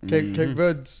that. Cape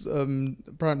Verde's,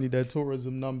 apparently their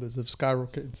tourism numbers have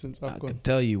skyrocketed since I I've gone. can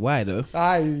tell you why though.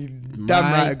 I damn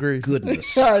My right agree.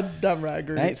 goodness. I damn right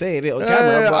agree. I ain't saying it on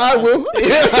camera, but I will.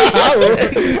 I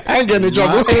will. I ain't getting in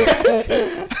trouble.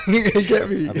 You get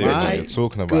me? I don't know what My you're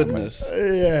talking about, man. goodness.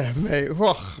 Yeah, mate.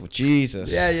 Whoa.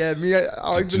 Jesus. Yeah. Me.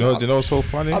 Do you know what's so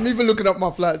funny? I'm even looking up my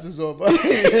flights as well. But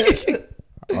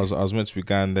I was meant to be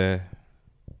going there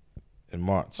in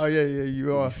March. oh yeah.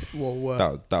 You are. Well,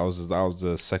 what? That was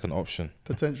the second option.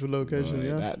 Potential location. Boy,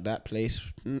 Yeah. that place.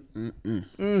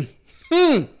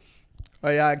 Oh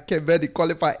yeah, Cape Verde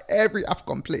qualify every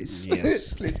AFCON place.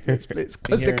 Yes. please.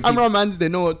 Because the hearing cameramans, they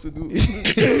know what to do.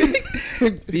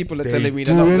 People are They telling me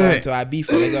do, they're not going innit? to Ibiza,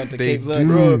 they're going to They Cape Verde. do.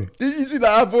 Bro, did you see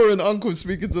that Ivorian uncle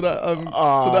speaking to that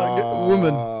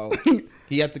woman? woman?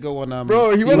 He had to go on.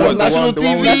 Bro, he went on national the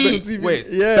one TV. with National TV. Wait,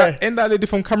 yeah. ain't that lady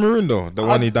from Cameroon though? The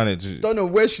one he done it to. Don't know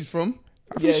where she's from.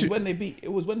 I think Yeah, she- when they beat.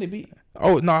 It was when they beat.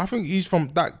 oh no, I think he's from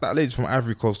that lady's from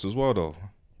Ivory Coast as well though.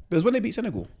 It was when they beat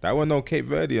Senegal. That one no Cape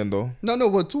Verdean though. No,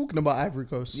 we're talking about Ivory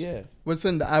Coast. Yeah. We're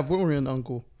saying the Ivorian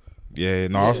uncle. Yeah,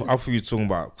 no, I thought you were talking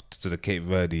about to the Cape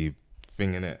Verde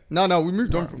thing in it. No, we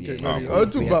moved on from yeah, Cape yeah, Verde. cool. I'll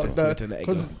talk We had about to- we that had to let it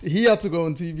because he had to go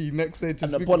on TV next day to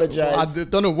And speak. apologise. I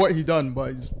don't know what he done,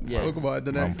 but he's Yeah. spoke about it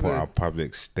the Man next put day. out a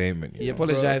public statement. He You know?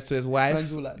 apologized to his wife.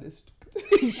 Man's all like this.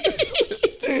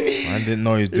 I didn't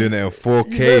know he was doing it in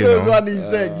 4K. You know those You know, one he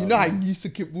said, you know I used to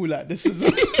kick ball like this as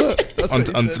well. That's what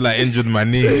he until said. I injured my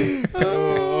knee.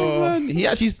 Oh, man. He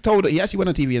actually told it. He actually went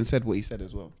on TV and said what he said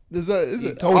as well. Is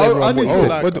it? told I everyone only what he saw said.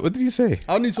 like what did he say?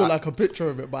 I only saw like a picture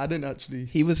of it, but I didn't actually.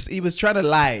 He was trying to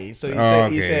lie. So he Oh,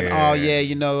 said, he okay, said, yeah, "Oh yeah. yeah,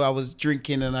 you know, I was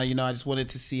drinking and I just wanted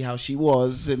to see how she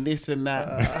was and this and that."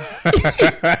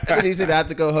 And then he said I had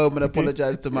to go home and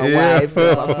apologize to my Yeah. wife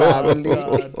and my family.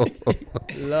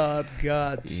 Lord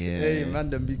God. Yeah. Hey man,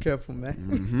 then be careful,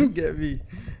 man. Get me.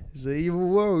 It's an evil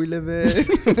world we live in.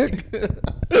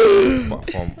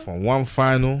 But from one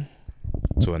final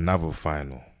to another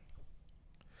final.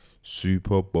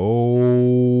 Super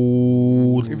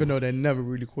Bowl. Even though they never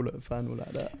really call it a final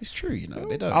like that. It's true, you know.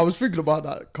 They don't. I was thinking about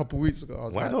that a couple of weeks ago. I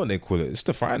was Why like, don't they call it? It's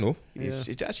the final.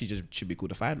 It actually just should be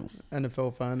called a final.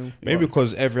 NFL final. Maybe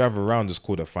because every other round is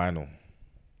called a final.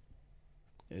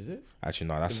 Is it Actually,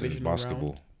 no, that's in Divisional basketball.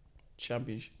 round?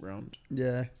 Championship round?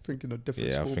 Yeah, thinking of different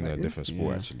Yeah, I sport. think a mate, different sport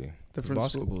Yeah. actually. different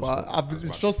sport. basketball But sport. I've,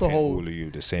 it's just the whole, all of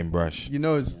you the same brush. you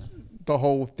know, it's the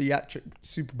whole theatric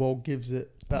Super Bowl gives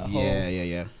it that whole.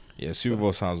 Yeah. Yeah, Super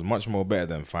Bowl sounds much more better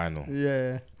than final.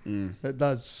 Yeah, Mm. it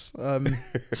does.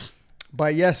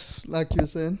 But yes, like you were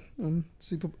saying,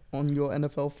 Super on your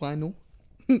NFL final.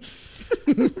 Do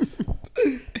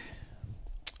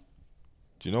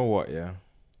you know what? Yeah,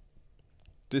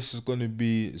 this is gonna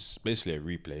be it's basically a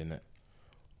replay, isn't it?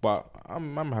 But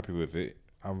I'm happy with it.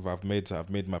 I've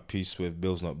made my peace with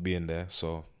Bills not being there,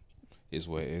 so it's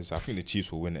what it is. I think the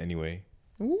Chiefs will win anyway.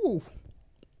 Ooh,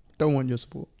 don't want your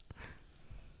support.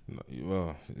 No,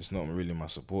 well, it's not really my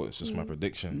support. It's just my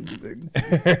prediction.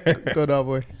 Go that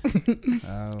way.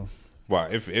 Oh,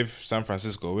 But if San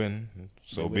Francisco win,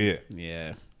 so be it.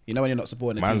 yeah. You know when you're not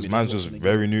supporting a Man's team, you're just watching the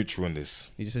very game. neutral in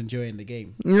this. You're just enjoying the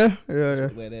game. Yeah. That's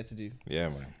what we're there to do. Yeah,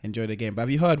 man. Enjoy the game. But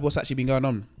have you heard what's actually been going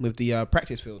on with the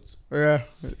practice fields? Yeah.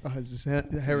 I was just hearing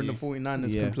the Yeah.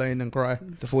 49ers Yeah. complain and cry.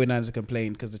 The 49ers are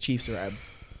complaining because the Chiefs are at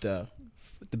the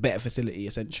better facility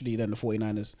essentially than the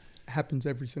 49ers. Happens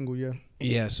every single year.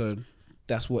 Yeah, so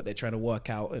that's what they're trying to work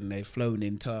out, and they've flown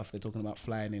in turf. They're talking about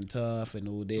flying in turf and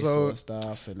all this So- sort of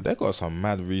stuff, and They got some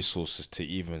mad resources to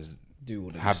even do all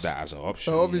this. have that as an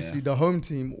option. So obviously the home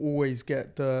team always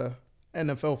get the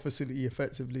NFL facility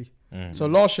effectively. Mhm. So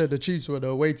last year the Chiefs were the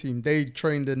away team. They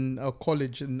trained in a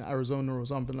college in Arizona or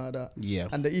something like that. Yeah,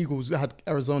 And the Eagles had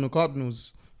Arizona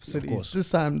Cardinals facilities. course. This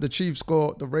time the Chiefs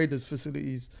got the Raiders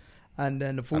facilities, and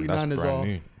then the And that's 49ers brand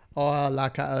new. are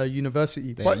like at a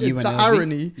university. They're But the UNLV.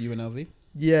 irony, UNLV.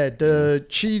 yeah, the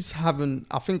Chiefs haven't,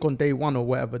 I think on day one or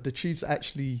whatever, the Chiefs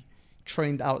actually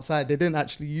trained outside. They didn't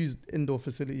actually use indoor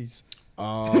facilities,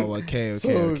 Oh, okay.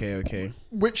 So-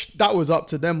 which that was up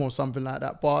to them or something like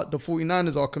that. But the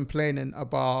 49ers are complaining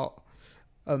about,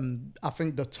 I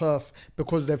think the turf,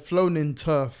 because they've flown in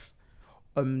turf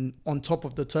on top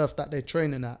of the turf that they're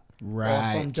training at.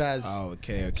 Right. Or some jazz. Oh,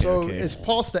 okay. So okay. it's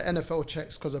past the NFL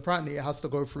checks because apparently it has to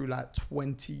go through like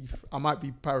 20. I might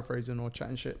be paraphrasing or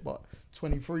chatting shit, but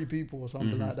 23 people or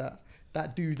something like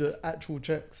that do the actual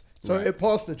checks. So Right. it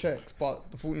passed the checks,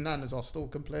 but the 49ers are still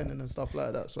complaining and stuff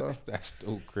like that. So That's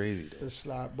still crazy. Though. it's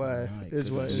like, boy, Right, it's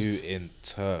what it New is. in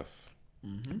turf.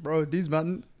 Bro, these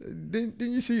man, didn't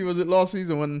you see, was it last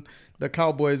season when the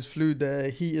Cowboys flew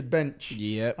the heated bench?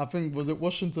 Yep. I think, was it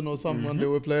Washington or something when they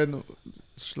were playing?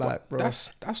 It's like, bro,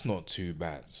 That's not too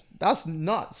bad. that's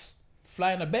nuts.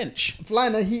 Flying a bench.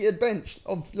 Flying a heated bench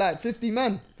of like 50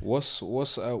 men. What's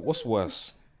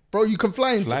worse? Bro, you can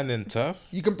fly in. Flying in turf?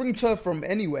 You can bring turf from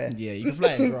anywhere. Yeah, you can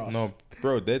fly in grass. No,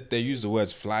 bro. They use the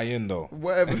words fly in though.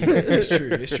 Whatever. It's true.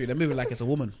 It's true. They're moving like it's a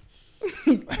woman.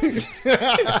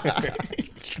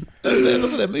 That's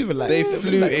what they're moving like. They They're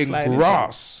moving flew like they're in flying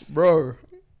grass. Bro,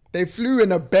 they flew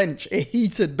in a bench, a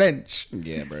heated bench.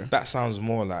 Yeah, bro. That sounds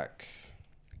more like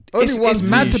Only one It's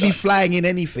mad team- to be flying in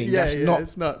anything. Yeah, That's yeah, not.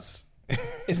 it's nuts.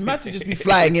 It's mad to just be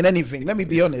flying in anything. Let me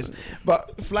be honest.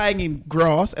 But flying in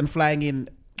grass and flying in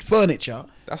furniture.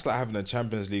 that's like having a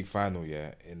Champions League final,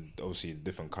 yeah, in obviously a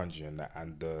different country and that,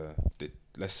 and the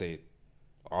let's say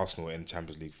Arsenal in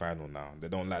Champions League final now. They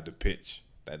don't like the pitch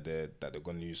that they're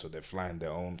gonna use, so they're flying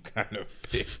their own kind of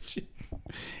pitch.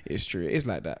 It's true. It's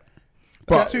like that.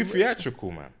 But too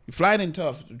theatrical, man. Flying in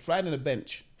turf, flying in a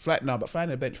bench. Flying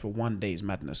in a bench for 1 day is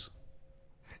madness.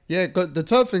 Yeah, the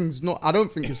turf thing's not. I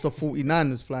don't think it's the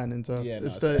 49ers flying in turf. Yeah, no,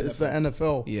 it's the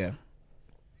NFL. Yeah.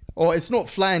 Or it's not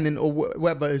flying in or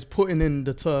whatever. It's putting in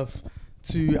the turf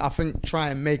to, I think, try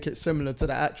and make it similar to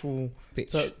the actual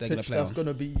Pitch pitch they're gonna play that's on. going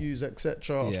to be used,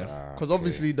 etc. Yeah. Because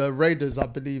obviously the Raiders, I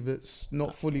believe it's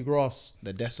not fully grass.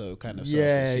 The Deso kind of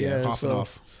Yeah, surface. yeah, Half and so-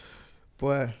 half.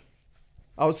 But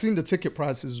I was seeing the ticket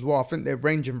prices as well. I think they're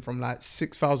ranging from like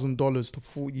 $6,000 to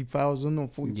 $40,000 or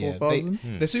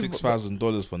 $44,000. The Super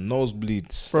 $6,000 for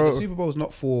nosebleeds. Bro, The Super Bowl is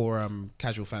not for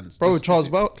casual fans. Bro, This- Charles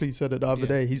this- Barkley said it the other Yeah.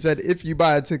 day. He said, if you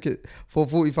buy a ticket for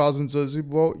 40,000 to a Super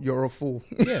Bowl, you're a fool.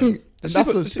 Yeah. And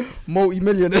that's a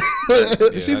multi-millionaire.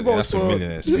 The Super Bowl that's is a for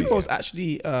millionaire the Super speak. Bowl is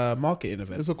actually a marketing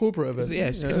event. It's a corporate event.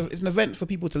 It's an event for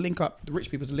people to link up, the rich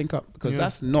people to link up, because Yeah.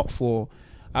 that's not for.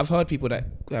 I've heard people that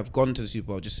have gone to the Super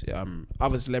Bowl, just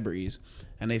other celebrities,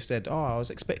 and they've said, "Oh, I was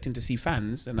expecting to see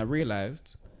fans, and I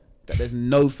realized that there's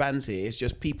no fans here. It's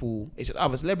just people. It's just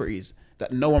other celebrities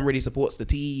that no one really supports the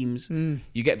teams.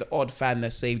 You get the odd fan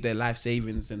that saved their life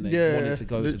savings and they Yeah, wanted to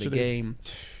go to the literally. game,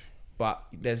 but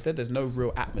there's no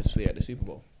real atmosphere at the Super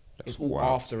Bowl. It's all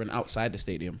wild. after and outside the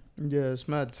stadium. Yeah, it's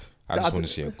mad. I just want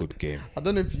to see a good game. I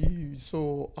don't know if you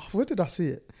saw. Where did I see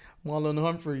it? Marlon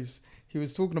Humphreys. He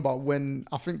was talking about when,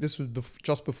 I think this was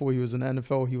just before he was in the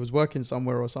NFL. He was working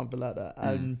somewhere or something like that,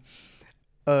 and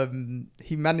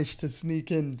he managed to sneak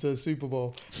into a Super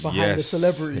Bowl behind a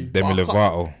celebrity. Demi But I can't-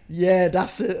 Lovato. Yeah,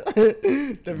 that's it.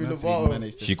 Demi That's Lovato.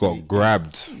 managed to She got sneak.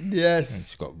 grabbed.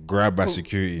 Yes. She got grabbed by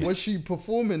security. Was she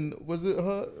performing? Was it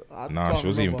her? I Nah, can't she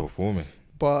wasn't even remember. performing.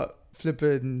 But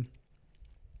flipping,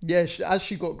 yeah, as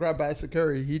she got grabbed by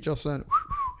security, he just went.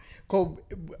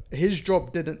 His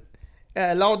job didn't. It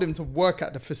allowed him to work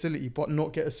at the facility, but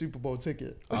not get a Super Bowl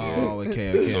ticket. Oh,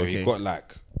 okay. So he got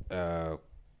like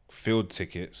field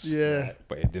tickets. Yeah.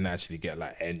 But it didn't actually get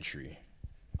like entry.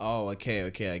 Oh, okay,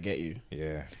 I get you.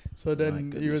 Yeah. So then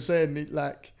My he was goodness. saying,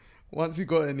 like, once he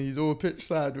got in, he's all pitch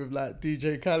side with like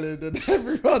DJ Khaled and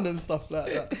everyone and stuff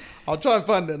like that. I'll try and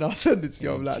find it and I'll send it to you.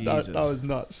 Oh, I'm like, that Jesus. was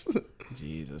nuts.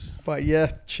 Jesus. But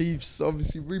yeah, Chiefs,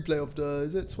 obviously replay of the,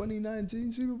 is it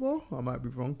 2019 Super Bowl? I might be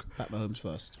wrong. Pat Mahomes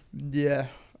first. Yeah.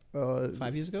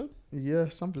 5 years ago? Yeah,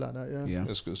 something like that, yeah. Yeah.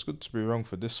 It's good to be wrong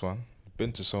for this one.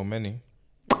 Been to so many.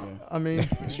 I mean,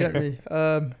 you get me.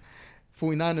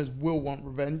 49ers will want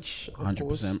revenge. Of 100%.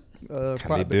 course. Can Quite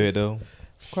they a do bit. it though?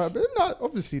 Quite a bit. No,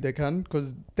 obviously they can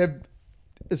because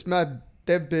it's mad.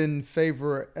 They've been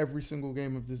favourite every single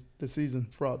game of the season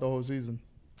throughout the whole season.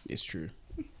 It's true.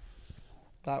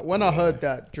 Like when I heard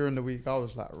that during the week, I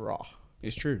was like, raw.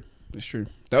 It's true. It's true.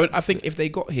 I think if they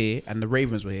got here and the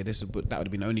Ravens were here, that would have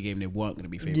been the only game they weren't going to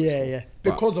be favourites. Yeah, for. yeah.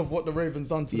 But- Because of what the Ravens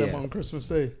done to them Yeah. on Christmas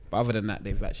Day. But other than that,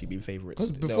 they've actually been favourites.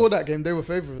 Because before that game, they were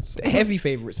favourites. they're heavy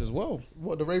favourites as well.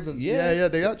 What the Ravens? Yeah. Yeah,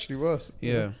 they actually were.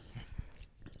 Yeah.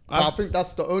 But I think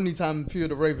that's the only time a few of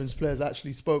the Ravens players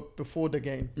actually spoke before the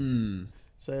game,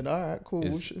 saying, "All right, cool."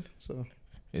 Is- So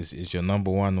Is your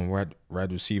number one wide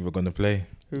receiver gonna play?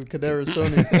 who Kadarius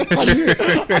Toney?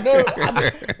 I know.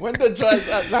 When the drive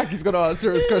act like he's gonna ask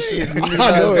serious questions,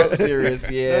 I know not it. serious,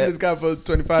 Known yeah. this guy for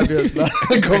 25 years, man.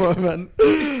 Come on,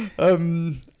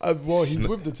 man. Well, he's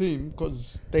with the team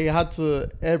because they had to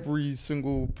every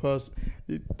single person.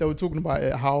 They were talking about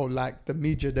it, how like the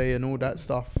media day and all that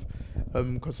stuff.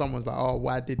 Because someone's like, "Oh,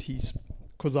 why did he?"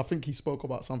 Because I think he spoke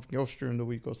about something else during the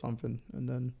week or something, and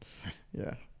then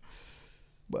yeah.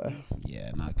 But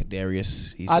Yeah, nah,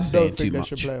 Kadarius, he's I just saying don't too think they much.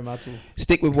 should play him at all.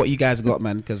 Stick with what you guys got,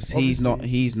 man, because he's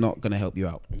Obviously. not gonna help you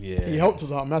out Yeah. He helped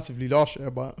us out massively last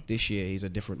year, but this year. He's a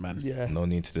different man. yeah, No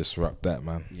need to disrupt that,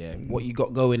 man. Yeah, what you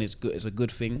got going is good. Is a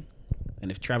good thing.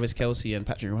 And if Travis Kelce and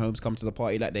Patrick Mahomes come to the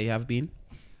party like they have been,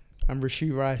 and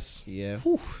Rasheed Rice. yeah.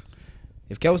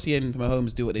 If Kelce and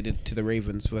Mahomes do what they did to the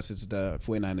Ravens versus the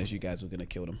 49ers, you guys are gonna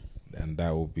kill them. And that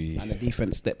will be. And the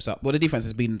defense steps up. Well, the defense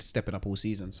has been stepping up all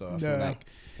season, so Yeah.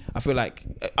 I feel like,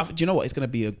 do you know what? It's gonna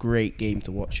be a great game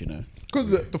to watch. You know,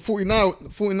 Because the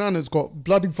 49ers got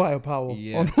bloody firepower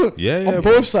Yeah. on, Yeah, on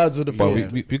both sides of the But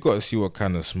field. we got to see what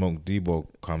kind of smoke Debo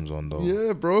comes on though.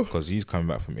 Yeah, bro. Because he's coming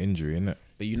back from injury, innit?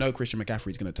 but you know Christian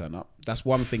McCaffrey's gonna turn up. That's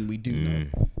one thing we do know.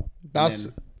 That's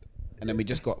And then we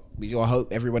got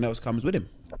hope everyone else comes with him.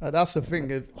 that's the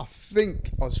thing. I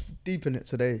think I was deep in it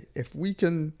today. If we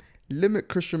can limit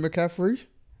Christian McCaffrey,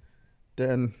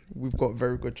 then we've got a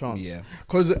very good chance. Yeah.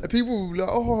 Because people will be like,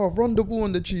 "Oh, run the ball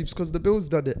on the Chiefs," because the Bills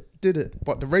did it,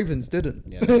 but the Ravens didn't.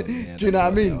 Yeah, Do you know what I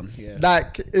they mean? got down, yeah.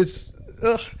 Like it's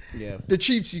Yeah. the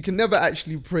Chiefs. You can never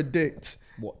actually predict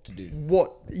what to do.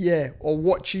 Or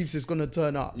what Chiefs is gonna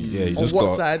turn up. Yeah, you on just what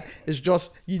got- side? It's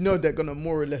just they're gonna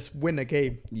more or less win a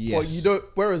game. Yes. But you don't.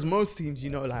 Whereas most teams,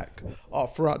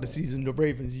 throughout the season, the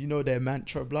Ravens, their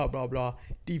mantra, blah blah blah.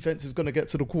 Defense is gonna get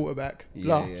to the quarterback.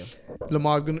 Blah. Yeah.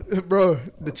 Lamar gonna, bro.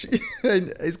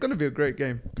 It's gonna be a great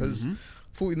game because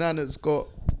 49ers got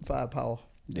firepower.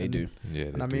 They do. Yeah,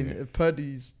 And I mean, if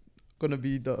Purdy's gonna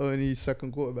be the only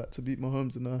second quarterback to beat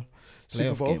Mahomes in a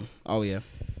Super Playoff Bowl. game. Oh yeah.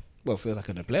 Well, feels like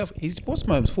in a playoff. He's what's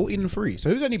Mahomes 14-3. So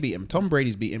who's only beat him? Tom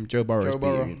Brady's beat him. Joe Burrow's beat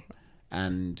him,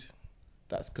 and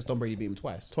that's because Tom Brady beat him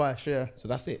twice. Twice, yeah. So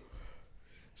that's it.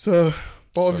 So,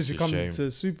 but Such obviously a coming shame.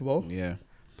 to Super Bowl, Yeah.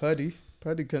 Purdy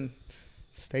can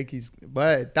stake his,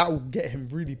 but that will get him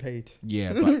really paid.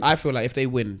 Yeah, but I feel like if they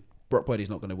win, Brock Purdy's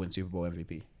not going to win Super Bowl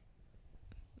MVP.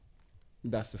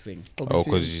 That's the thing. Oh,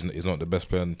 Obviously, because he's not the best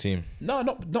player on the team. No,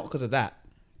 not because of that.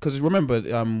 Because remember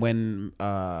when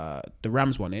the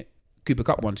Rams won it, Cooper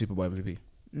Kupp won Super Bowl MVP,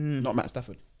 not Matt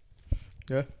Stafford.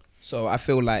 yeah, So I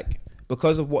feel like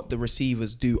because of what the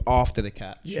receivers do after the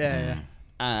catch, yeah.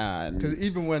 and Because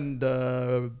even when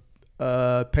the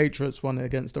Patriots won it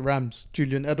against the Rams,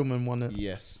 Julian Edelman won it.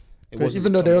 yes, it 'Cause wasn't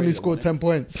even though Tom they only Brady that scored won it. 10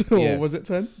 points, Yeah. or was it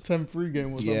 10? 10-3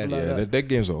 game or something Yeah. like Yeah, that. their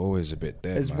games are always a bit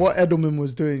dead. It's man. what Edelman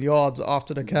was doing yards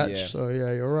after the catch. Yeah. So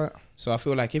yeah, you're right. So I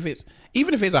feel like even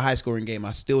if it's a high scoring game,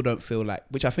 I still don't feel like,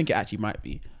 which I think it actually might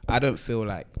be. I don't feel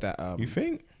like that. You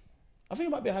think I think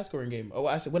it might be a high scoring game. Oh,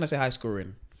 when I say high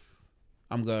scoring,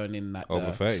 I'm going in like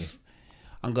over 30?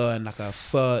 I'm going like a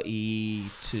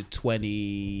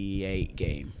 30-28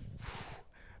 game.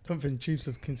 I don't think Chiefs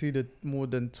have conceded more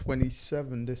than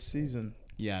 27 this season.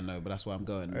 Yeah, I know, but that's why I'm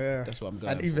going. Yeah. That's what I'm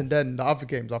going. And even then, the other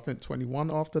games, I think 21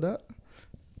 after that.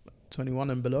 21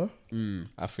 and below.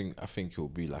 I think it'll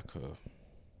be like a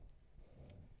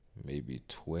maybe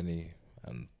 20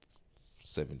 and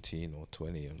 17 or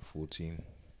 20 and 14.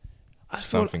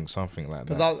 Something like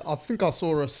Because that. I think I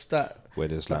saw a stat Where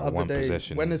there's the like other one day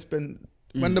possession. when it's been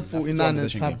when the I think it's one 49ers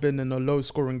possession have game. been in a low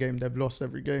scoring game, they've lost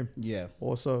every game. Yeah,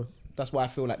 Also, that's why I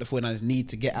feel like the 49ers need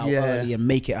to get out Yeah. early and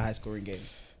make it a high scoring game.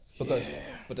 Because,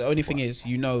 but the only thing is,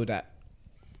 that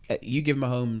you give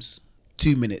Mahomes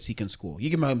 2 minutes, he can score. You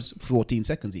give Mahomes 14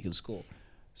 seconds, he can score.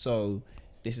 So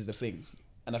this is the thing,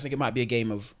 and I think it might be a game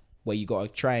of where you got to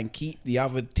try and keep the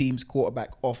other team's quarterback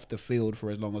off the field for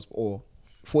as long as, or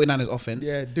 49ers offense.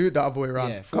 yeah, do it the other way around.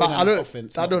 Yeah, 'Cause 49ers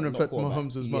offense, that don't not affect quarterback.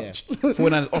 Mahomes as much.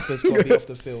 49ers offense got to be off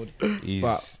the field.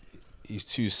 He's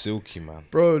too silky, man.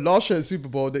 Bro, last year at Super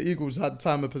Bowl, the Eagles had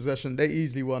time of possession. They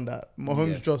easily won that.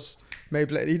 Mahomes Yeah. just made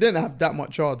play. He didn't have that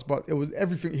much yards, but it was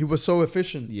everything. He was so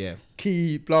efficient. Yeah.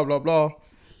 Key, blah, blah, blah.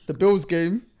 The Bills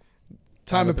game,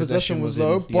 time of possession was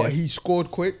low, in, but yeah. he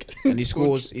scored quick. And he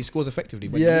scores effectively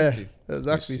when he Yeah, needs to.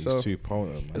 exactly. He's So too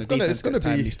potent, man. And It's the gonna- defense it's gonna gets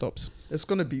timely be- stops. it's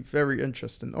going to be very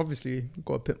interesting. Obviously,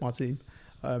 got to pick my team.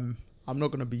 I'm not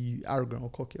going to be arrogant or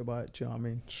cocky about it. Do you know what I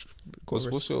mean?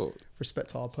 What's your?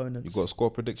 Respect our You opponents. got a score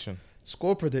prediction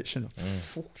Score prediction.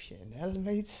 Fucking hell,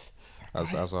 mates.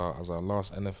 as our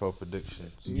last NFL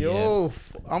prediction. Yo,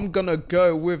 I'm gonna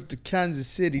go with the Kansas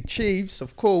City Chiefs,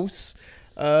 of course.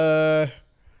 I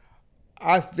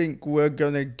think we're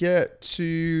gonna get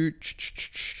to.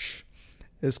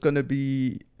 It's gonna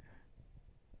be.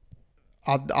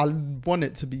 I want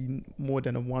it to be more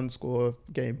than a one-score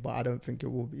game, but I don't think it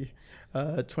will be.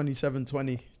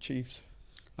 27-20 Chiefs.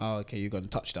 Oh, okay. You got a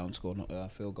touchdown score, not a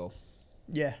field goal.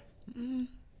 Yeah.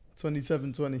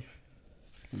 27-20.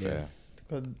 Fair.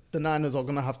 Because the Niners are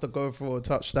gonna have to go for a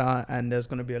touchdown, and there's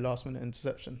gonna be a last-minute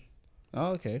interception.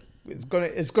 Oh, okay. It's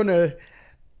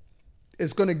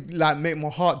gonna like make my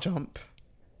heart jump,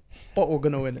 but we're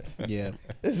gonna win it. Yeah.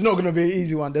 It's not gonna be an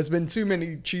easy one. There's been too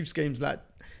many Chiefs games like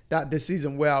that this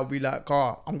season where I'll be like,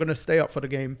 I'm gonna stay up for the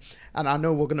game, and I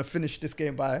know we're gonna finish this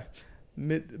game by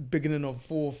beginning of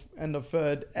fourth, end of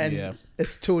third, and Yeah.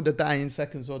 it's till the dying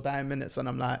seconds or dying minutes, and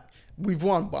I'm like, we've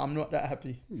won, but I'm not that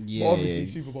happy. Yeah, But obviously, yeah.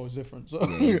 Super Bowl is different, so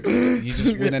You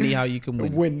just win anyhow you can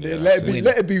win. Yeah, Let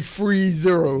that's it be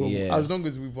 3-0. Yeah. As long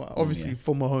as we've won. Obviously, Yeah.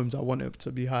 for Mahomes, I want it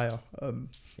to be higher. Yeah,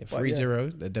 But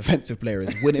 3-0. The defensive player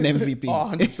is winning MVP. Oh,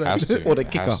 100%. Has to. Or the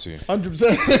It has kicker. to.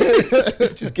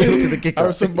 100%. Just give it to the kicker.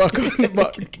 Harrison Buck on the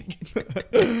buck.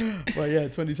 But yeah,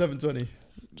 27-20.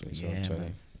 27, 20.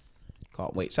 man.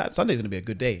 Can't wait. Sunday's going to be a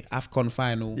good day. AFCON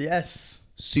final, Yes.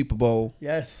 Super Bowl.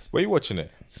 Yes. Where you watching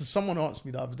it? So someone asked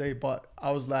me the other day, but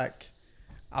I was like,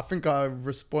 I think I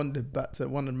responded back to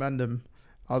one of random.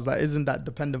 I was like, isn't that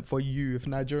dependent for you if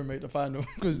Nigeria make the final?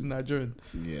 Because it's Nigerian.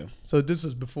 Yeah. So this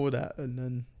was before that, and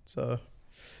then so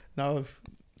now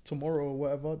tomorrow or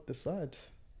whatever, decide.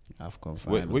 AFCON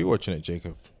final. Where you watching it,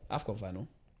 Jacob? AFCON final.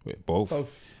 Wait, both. Both.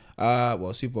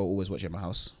 Well, Super Bowl always watch at my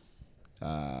house.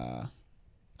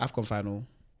 AFCON final.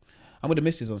 I'm with the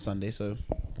missus on Sunday, so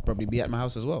probably be at my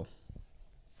house as well.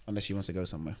 Unless she wants to go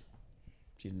somewhere.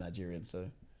 She's Nigerian, so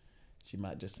she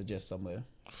might just suggest somewhere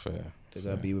Fair. to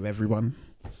go be with everyone.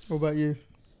 What about you?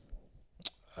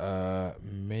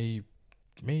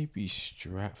 Maybe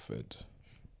Stratford.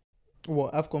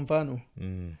 What, AFCON final?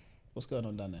 What's going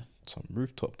on down there? Some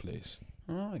rooftop place.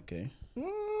 Oh, okay.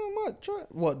 I might try.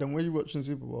 What, then where you watching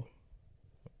Super Bowl?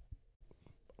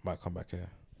 Might come back here.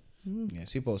 Yeah,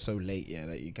 Super Bowl's so late,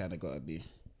 that you kind of got to be...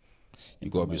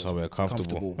 You gotta be somewhere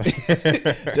comfortable.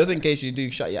 Just in case you do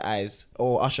shut your eyes.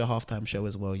 Or Usher halftime show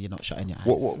as well, you're not shutting your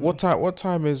eyes. What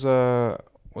time is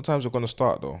it gonna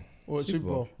start though? Or Super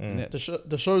Bowl? Yeah.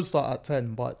 The shows start at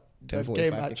 10, but the 10:45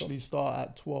 game kickoff. actually start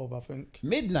at 12, I think.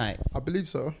 Midnight. I believe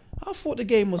so. I thought the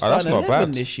game was that's starting not 11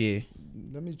 bad. this year.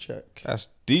 Let me check. That's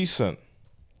decent.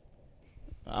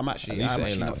 I'm actually At least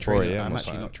it ain't like 4 a.m. I'm or actually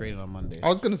something. not training on Monday. I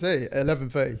was going to say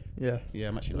 11:30. Yeah. Yeah,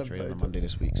 I'm actually not training on 11:30. Monday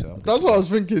this week, so I'm That's what I was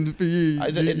thinking for you.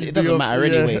 It doesn't matter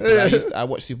anyway. 'Cause I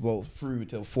watch Super Bowl through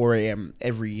till 4 a.m.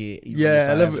 every year. Even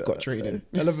Yeah, if I've got trading.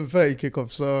 11:30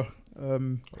 kickoff. So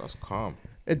That's calm.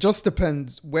 it just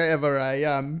depends wherever I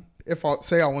am. If I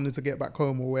say I wanted to get back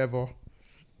home or wherever,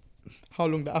 how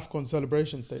long the AFCON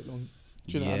celebrations take long?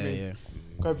 Do you know what I mean? Yeah.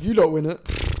 'Cause if you don't win it,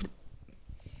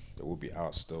 They will be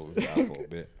out still. We'll be out for a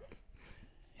bit.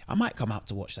 I might come out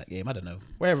to watch that game. I don't know.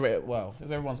 If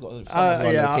everyone's got a location,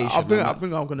 I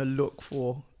think I'm gonna look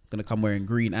for. gonna come wearing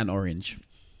green and orange.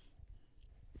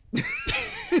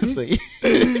 See,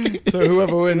 So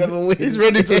whoever wins, he's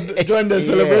ready to join their Yeah.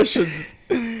 celebrations.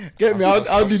 Get me?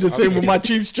 I'll do the same with my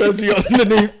Chiefs jersey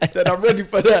underneath. Then I'm ready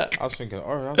for that. I was thinking,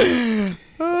 alright.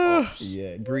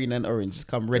 yeah, green and orange. Just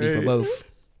come ready for both.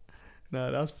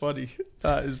 Nah, that's funny.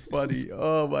 That is funny.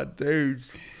 Oh my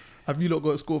days. Have you lot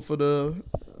got a score for the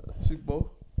Super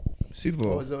Bowl? Super Or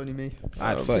Bowl. is it only me? I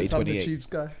had Since I'm the 30-28. Chiefs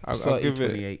guy. I'll 30, give it.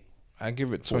 28. I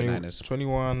give it 20, 49ers.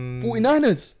 21.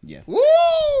 49ers. Yeah. Woo!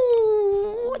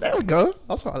 There we go.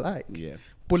 That's what I like. Yeah.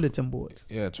 Bulletin board.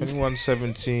 Yeah,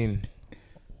 21-17.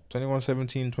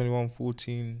 21-17,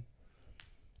 21-14.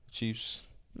 Chiefs.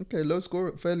 Okay, low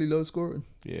scoring, fairly low scoring.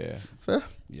 Yeah. Fair.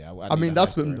 Yeah. I mean,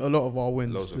 that's been a lot of our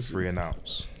wins. Loads of this free and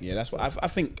outs. Yeah, that's what I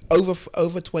think.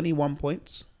 Over 21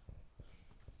 points.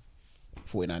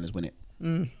 49ers win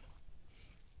it.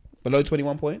 Below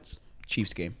 21 points,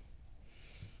 Chiefs game.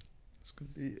 It's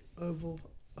gonna be over.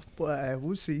 Boy,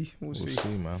 we'll see. We'll We'll see. see,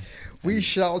 man. We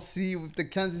shall see with the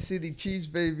Kansas City Chiefs,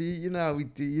 baby. You know how we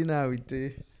do. You know how we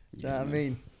do. You know what I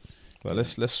mean? Well,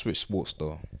 let's switch sports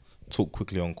though. Talk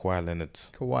quickly on Kawhi Leonard.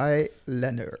 Kawhi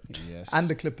Leonard Yes. and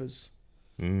the Clippers.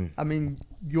 I mean,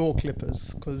 your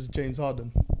Clippers, because James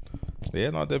Harden.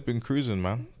 Yeah, no, they've been cruising,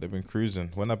 man. They've been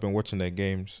cruising. When I've been watching their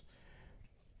games,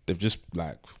 they've just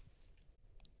like,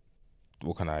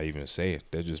 what can I even say?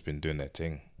 They've just been doing their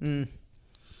thing.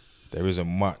 There isn't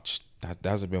much. There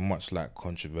hasn't been much like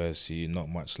controversy. Not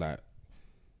much like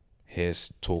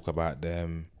here's talk about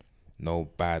them. No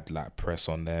bad like press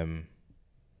on them.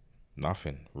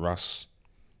 Nothing. Russ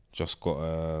just got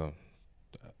a.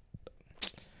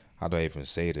 How do I even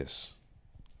say this?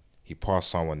 He passed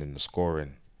someone in the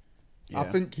scoring. I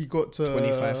think he got to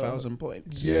 25,000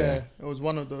 points. Yeah, it was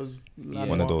one of those.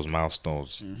 One of those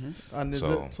milestones. And is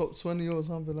So- it top 20 or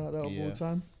something like that of all Yeah.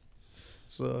 time?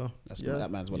 So That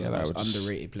man's one Yeah, of the that most was just-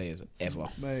 underrated players ever.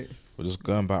 mate, We're just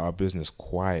going about our business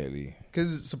quietly.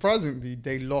 because surprisingly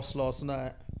they lost last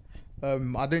night. I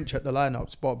didn't check the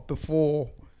lineups, but before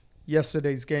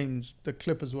yesterday's games, the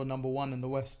Clippers were number 1 in the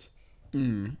West.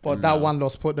 But that one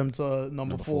loss put them to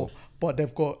number 4. But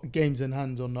they've got games in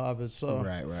hand on the others. So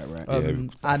Right. Yeah, I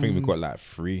think we and got like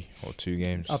 3 or 2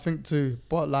 games. I think 2.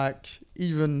 But like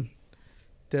even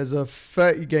there's a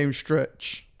 30 game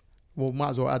stretch. Well,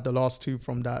 might as well add the last 2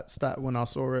 from that stat when I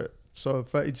saw it. So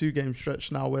 32 game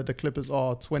stretch now where the Clippers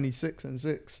are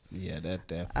 26-6. Yeah,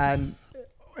 they're And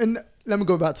let me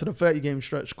go back to the 30 game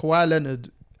stretch. Kawhi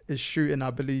Leonard is shooting,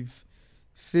 I believe,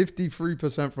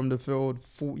 53% from the field,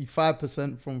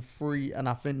 45% from free, and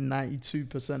I think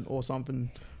 92% or something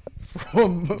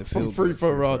from field free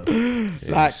throw run.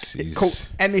 Like, he's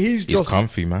he's just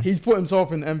comfy, man. He's put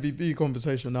himself in MVP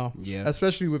conversation now. Yeah.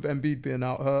 Especially with Embiid being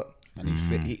out hurt. and he's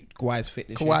fit. Kawhi's fit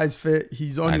this year. Kawhi's fit.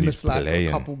 He's only And he's missed like playing.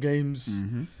 a couple games.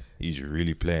 He's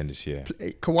really playing this year.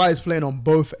 Kawhi is playing on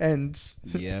both ends.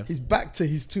 Yeah. He's back to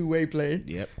his two-way play.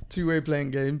 Yep. Two-way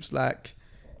playing games. Like,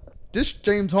 this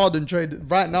James Harden trade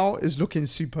right now is looking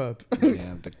superb.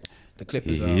 Yeah. The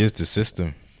Clippers He is the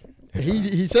system.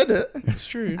 He said it. It's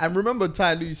true. And remember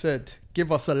Ty Lue said,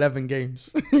 give us 11 games.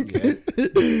 Yeah.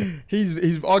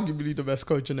 He's arguably the best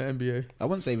coach in the NBA. I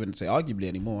wouldn't even say arguably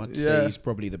anymore. I'd Yeah. say he's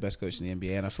probably the best coach in the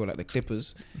NBA, and I feel like the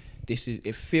Clippers.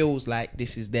 It feels like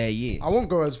this is their year. I won't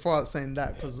go as far as saying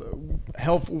that because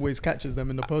health always catches them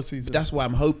in the postseason. But that's why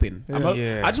I'm hoping.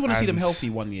 Yeah, I just want to see them and- healthy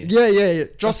one year. yeah.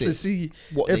 Just That's to it. see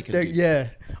What if they can they, do. yeah.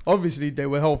 Obviously, they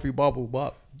were healthy bubble,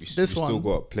 but We this still one,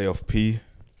 got playoff P.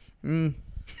 mm,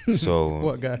 So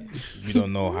what guy? we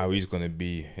don't know how he's gonna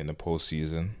be in the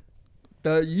postseason.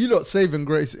 You lot saving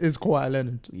grace is Kawhi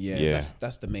Leonard. Yeah, Yeah.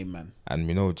 That's the main man. And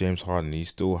we know James Harden, he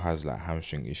still has like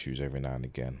hamstring issues every now and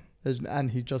again. And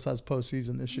he just has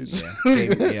postseason issues.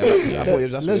 Yeah, I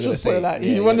thought that's what Let's you were just say. put it like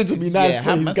he wanted to be nice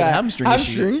for his that's a guy. hamstring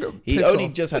issue. He piss only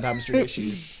off. just had hamstring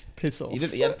issues. Piss off.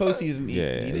 He had postseason. He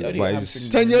only but had he's-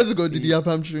 hamstring 10 years ago, did he have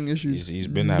hamstring issues? He's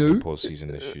been no. having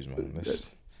postseason issues, man.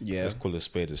 Yeah, Let's call a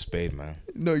spade, man.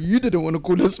 No, you didn't want to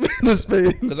call a spade a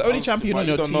spade. because the only champion on you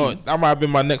your don't team. know. That might have been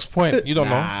my next point. You don't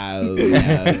know. No,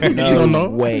 You don't know?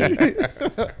 way.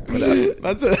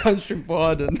 That's a hamstring for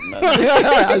Harden.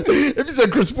 If he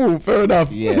said Chris Paul, fair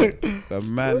enough. Yeah, the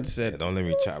man Yeah, said. don't let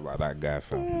me chat about that guy,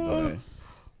 fam. Okay.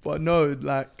 But no,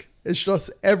 like, it's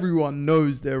just everyone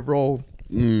knows their role.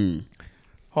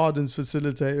 Harden's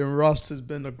facilitating. Russ has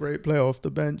been a great player off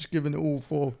the bench, giving it all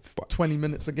for 20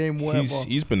 minutes a game, whatever.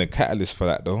 He's been a catalyst for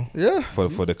that though. Yeah. For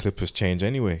the Clippers change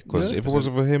anyway. Because Yeah. if it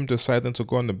wasn't for him deciding to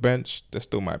go on the bench, they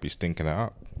still might be stinking it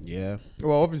up. Yeah,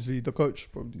 Well, obviously, the coach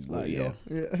probably is like, Well,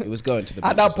 yeah. it was going to the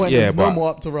At that point, Yeah, it's no but- more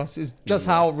up to Russ. It's just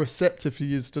how receptive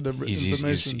he is to the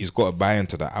information. He's got to buy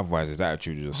into that. Otherwise, his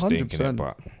attitude is just stinking it. 100%.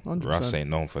 But 100%. Russ ain't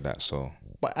known for that. So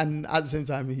And at the same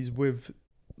time, he's with,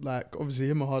 like, obviously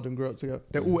him and Harden grew up together.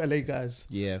 They're all LA guys.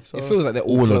 Yeah, So- it feels like they're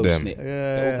all All of close them. knit. Yeah.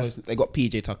 They're all close. They got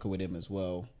PJ Tucker with him as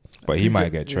well. but he might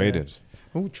get Yeah. traded.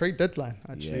 Oh, trade deadline,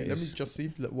 actually. Yeah, Let me it's- just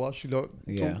see whilst you lot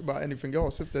Yeah. talk about anything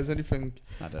else. If there's anything,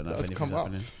 I don't know if That's anything's come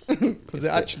up. happening. because it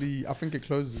actually, I think it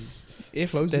closes.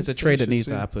 If Closes, there's a trade that finishes needs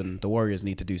to soon. happen, the Warriors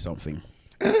need to do something.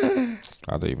 I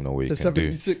don't even know what The he can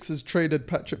do. 76ers traded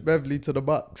Patrick Beverly to the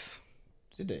Bucks.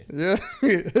 Did they? Yeah.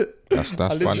 That's I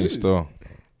funny literally- still.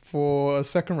 For a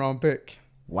second round pick.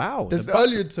 Wow. This the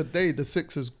Bucks- earlier today, the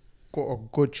Sixers got a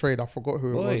good trade. I forgot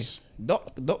who it Boy, was.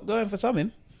 Doc going for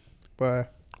something.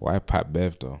 But Why Pat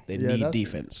Bev though? They Yeah, need that's-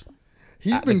 defense.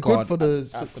 he's At been the good guard- for the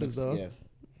at- for Sixers, though. Yeah.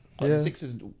 But Yeah. the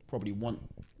Sixers probably want.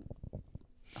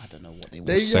 I don't know what they want.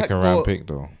 They Second had round got- pick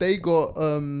though. They got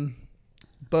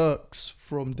Burks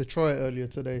from Detroit earlier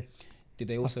today. Did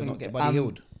they also I not think, get Buddy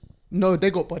Hield? No,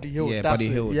 they got Buddy Hield. Yeah, That's Buddy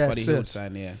it. Hield. Yeah, Buddy Hield sis.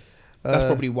 sign. Yeah, that's Uh,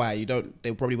 probably why you don't.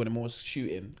 They probably wanted more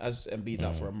shooting as Embiid's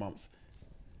out for a month.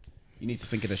 You need to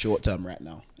think in the short term right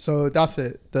now. So that's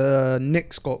it. The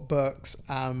Knicks got Burks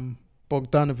and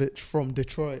Bogdanovich from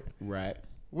Detroit, Right.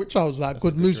 which I was like, That's a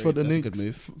good good moves for trade. the That's a Knicks. good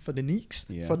move. For the Knicks.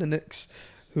 Yeah. For the Knicks,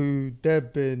 who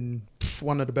they've been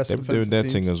one of the best They're doing defensive their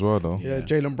teams. thing as well though. Yeah, Yeah.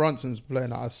 Jalen Brunson's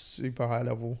playing at a super high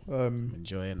level. I'm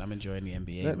enjoying the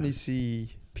NBA. Let man. me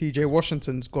see. PJ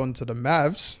Washington's gone to the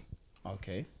Mavs.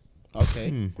 Okay. Okay.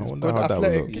 I It's wonder good how that would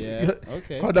athletic. look. Yeah.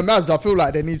 Okay. But the Mavs, I feel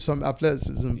like they need some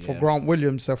athleticism for Yeah. Grant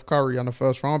Williams, Seth Curry, and a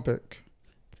first round pick.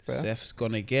 Fair. Seth's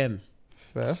gone again.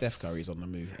 Fair. Seth Curry's on the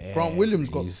move. Grant Williams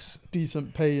got He's-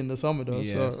 decent pay in the summer though.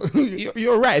 Yeah. So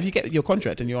You're right. If you get your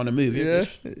contract and you're on the move, yeah,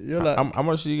 you're like, how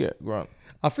much do you get, Grant?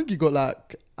 I think he got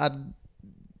like a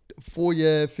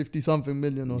 4-year, 50-something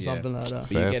million or Yeah. something like that.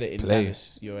 But you Fair get it in play.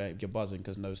 Dallas. You're buzzing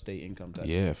because no state income tax.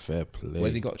 Yeah, fair play.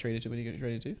 Where's he got traded to? When he got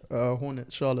traded to?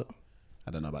 Hornet, Charlotte.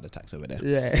 I don't know about the tax over there.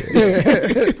 Yeah.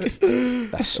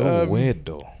 That's so weird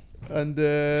though. And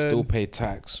Still pay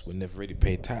tax. We never really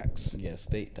pay tax. Yeah,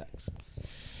 state tax.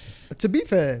 to be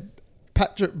fair,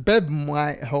 Patrick Bev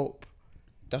might help.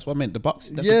 That's what I meant. The Bucks.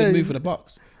 That's Yeah. a good move for the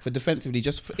Bucks. For defensively,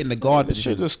 just in the guard They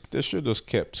should position. just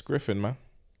kept Griffin, man.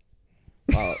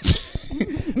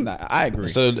 Nah, I agree.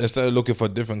 Instead of looking for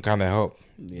different kind of help.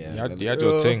 Yeah. You had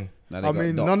your thing. Now they I got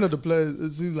mean, Doc. none of the players.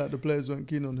 It seems like the players weren't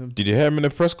keen on him. Did you hear him in the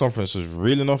press conference? Was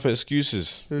reeling off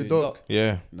excuses. Who, Who, Doc?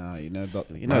 Yeah. Nah, you know, Doc.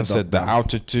 You know, Man Doc, said the man.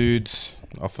 altitude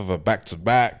off of a back to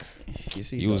back. You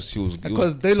see, He was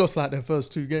Because they lost like their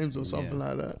first 2 games or something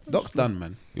like that. Doc's done,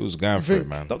 man. going for it, think-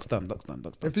 man. Doc's done.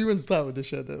 If he wins title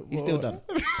this year, then He's what- still done.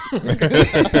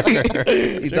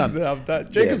 He's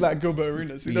done. Jacob's like Gilbert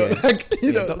Arenas. You know, Yeah. like,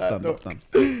 you know, Doc's like, done. Doc. Doc's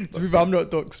done. To be fair, I'm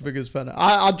not Doc's biggest fan.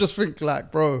 I just think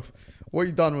like, bro, what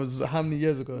you done was how many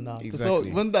years ago now?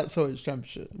 Exactly. When that Celtics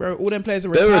championship. Bro, all them players are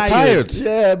They're retired. retired.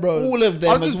 Yeah, bro. All of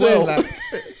them I'm as just saying, well. like,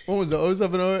 when was it?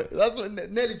 07, 08? That's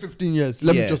what, nearly 15 years.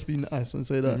 Let Yeah. me just be nice and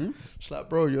say that. Mhm. It's like,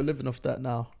 bro, you're living off that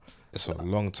now. It's a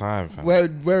long time, fam.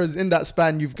 Whereas in that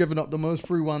span, you've given up the most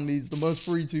 3-1 leads, the most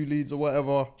 3-2 leads, or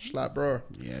whatever. It's like, bro,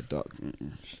 Yeah, Doc.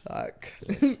 like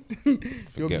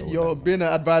Forget all you're that, being an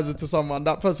advisor to someone.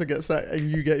 That person gets sacked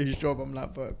and you get his job. I'm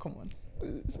like, bro, come on.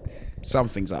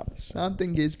 Something's up.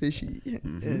 Something is fishy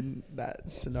in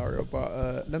that scenario.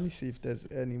 But let me see if there's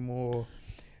any more.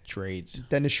 Trades.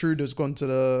 Dennis Schroeder's gone to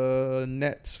the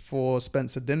Nets for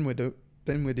Spencer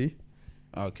Dinwiddie.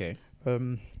 Okay.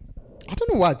 I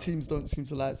don't know why teams don't seem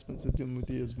to like Spencer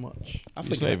Dinwiddie as much. I He's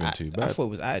think not even too bad. I thought it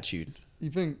was attitude. You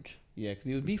think? Yeah, because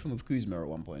he was beefing with Kuzma at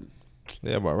one point.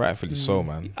 Yeah, but rightfully so,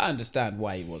 man. I understand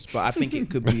why he was, but I think it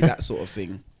could be that sort of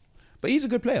thing. But he's a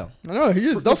good player. I know he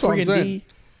is. For- That's for what I'm 3 and saying. D,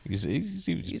 He's He's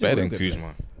a better real than good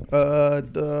Kuzma.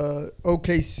 The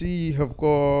OKC have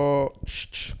got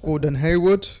Gordon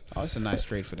Hayward. Oh, it's a nice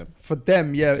trade for them. For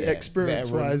them, yeah, Yeah,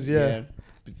 experience-wise, veteran,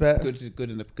 yeah.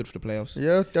 Good for the playoffs.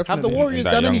 Yeah, definitely. Have the Warriors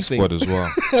That done young anything? squad as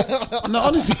well. No,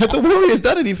 honestly, have the Warriors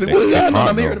done anything? What's They going on? can't,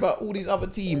 I'm hearing though. about all these other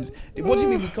teams. What do you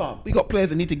mean we can't? We got players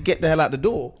that need to get the hell out the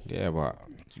door, Yeah, but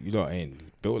you don't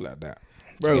ain't built like that.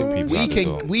 To bro. get people out the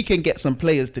door. We can get some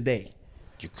players today.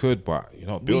 You could, but you're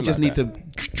not We built just like need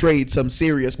that. to trade some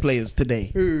serious players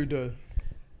today. Who though?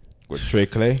 With Trey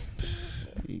Clay.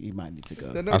 You might need to go.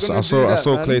 They're I not saw, gonna I do saw, I that,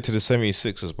 saw man. Clay to the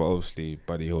 76ers, but obviously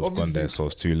Buddy Hill's gone Obviously. there, so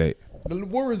it's too late. The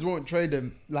Warriors won't trade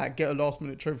him, like get a last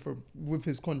minute trade for with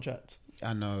his contract.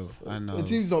 I know. The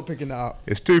team's not picking that up.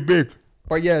 It's too big.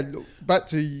 But yeah, look, back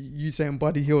to you saying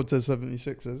Buddy Hield to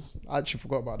 76ers. I actually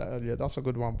forgot about that earlier. That's a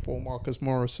good one for Marcus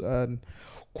Morris and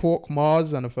Quark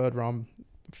Mars and a 3rd round,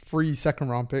 3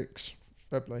 second-round picks.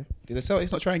 Fair play. Did the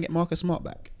Celtics not try and get Marcus Smart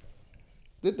back?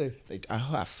 Did they? I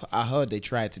heard they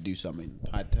tried to do something.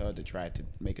 I heard they tried to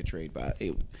make a trade, but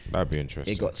That'd be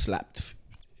interesting. it got slapped.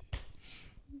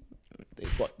 The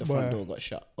Where? front door got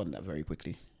shut on that very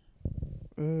quickly.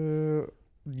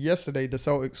 Yesterday, the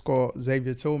Celtics got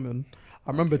Xavier Tillman.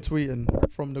 I remember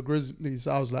tweeting from the Grizzlies.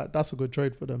 I was like, that's a good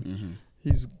trade for them. Mm-hmm.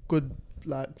 He's good,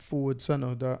 like, forward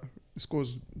center that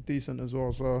scores decent as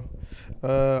well. So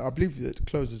I believe it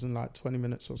closes in like 20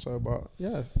 minutes or so. But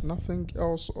yeah, nothing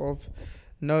else of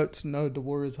note. No, the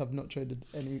Warriors have not traded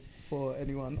for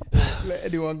anyone. Let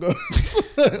anyone go.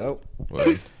 Well,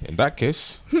 Well, in that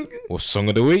case, what's song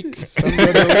of the week?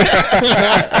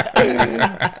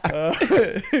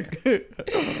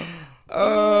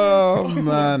 oh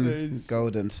man, Days.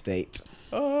 Golden State.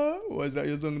 What is that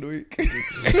your song of the week?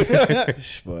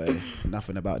 Boy,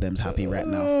 nothing about them's happy right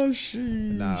now. Oh,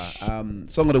 sheesh. Nah.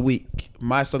 Song of the week.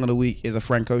 My song of the week is a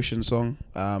Frank Ocean song.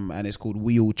 And it's called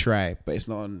We All Try, but it's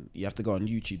not on. You have to go on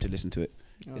YouTube to listen to it.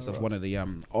 It's off one of the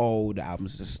old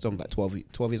albums. It's a song like 12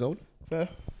 years old. Fair.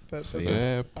 So,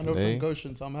 Yeah, I know play. Frank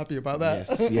Ocean, so I'm happy about that.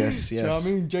 Yes. You know what I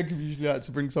mean? Jacob usually like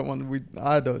to bring someone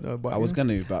I don't know, but I was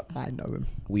gonna, but I know him.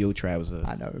 We All Try was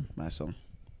I know him. my song.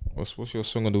 What's your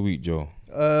song of the week, Joe?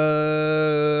 I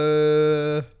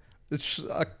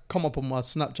come up on my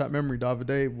Snapchat memory the other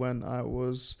day when I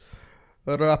was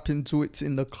rapping to it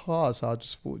in the car. So I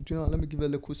just thought, you know, let me give it a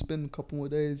little spin. A couple more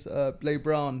days. Blake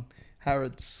Brown,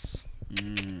 Harrods.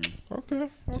 Okay.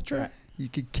 It's a track. You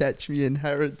could catch me in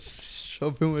Harrods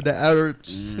shopping with the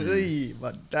Arabs. Hey,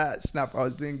 but that snap, I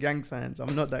was doing gang signs.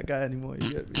 I'm not that guy anymore.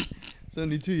 You get me? It's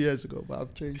only 2 years ago, but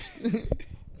I've changed.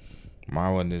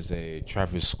 My one is a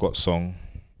Travis Scott song,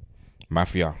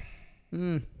 Mafia.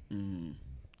 Mm.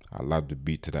 I love the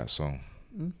beat to that song.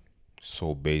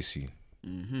 So bassy.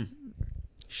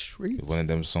 Street. It's one of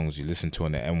them songs you listen to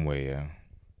on the M-Way, yeah.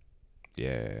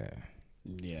 Yeah.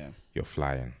 Yeah. You're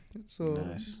flying. So,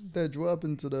 Nice. Dej, what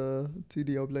happened to the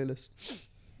TDO playlist?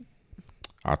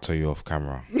 I'll tell you off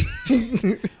camera.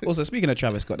 Also, speaking of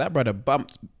Travis Scott, that brother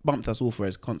bumped us all for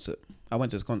his concert. I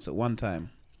went to his concert one time.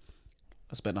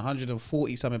 I spent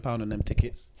 140 something pound on them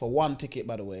tickets for one ticket,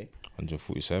 by the way.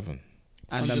 147.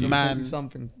 And the 140 man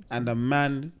something.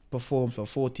 performed for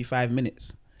 45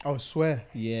 minutes. Oh, swear.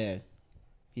 Yeah,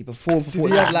 he performed for Did he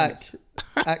 45 have minutes.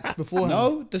 like acts before?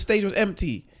 No, the stage was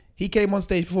empty. He came on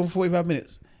stage, performed for 45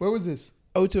 minutes. Where was this?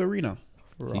 O2 Arena.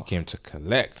 He came to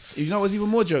collect. You know what was even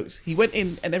more jokes? He went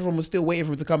in and everyone was still waiting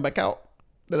for him to come back out.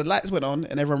 Then the lights went on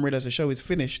and everyone realized the show is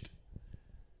finished.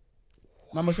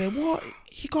 Mama said, "What?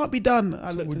 He can't be done."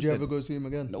 I looked Would and you said, ever go see him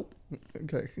again? "Nope,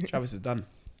 Okay. Travis is done."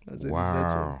 That's it, he said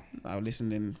so. Wow. I was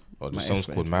listening. Oh, the my song's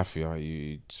ex-friend. called Mafia.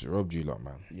 He robbed you lot,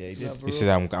 man. Yeah, he Yeah, did. for He real. said,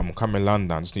 I'm coming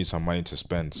London. I just need some money to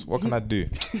spend. What can I do?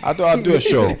 I'll do a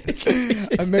show.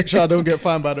 And make sure I don't get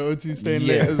fined by the O2 staying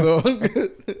Yeah. late as well.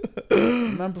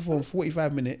 Man performed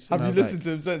 45 minutes. Have and you I was listened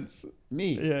to him since? like,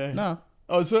 me? Yeah. No,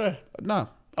 Oh, swear. no. How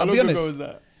I'll long be honest. ago was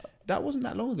that? That wasn't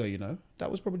that long ago, you know.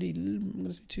 That was probably, I'm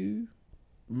gonna say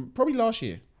probably last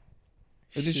year.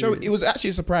 The show. It was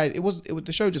actually a surprise. It was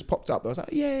the show just popped up. I was like,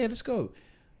 yeah, let's go.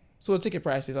 Saw the ticket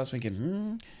prices. I was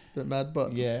thinking, Bit mad,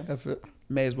 but Yeah. effort.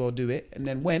 may as well do it. And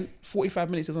then went 45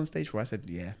 minutes is on stage for. I said,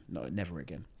 yeah, no, never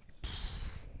again.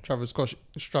 Travis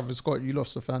Scott, you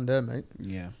lost a fan there, mate. Yeah, Do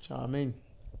you know what I mean?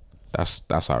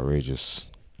 That's outrageous.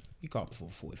 you can't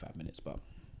perform 45 minutes, but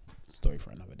story for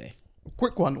another day.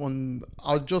 Quick one on.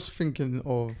 I was just thinking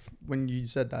of when you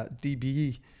said that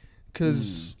DBE,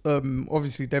 because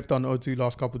obviously they've done O2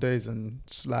 last couple of days, and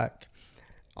it's like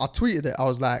I tweeted it. I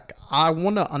was like, I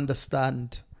want to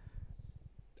understand.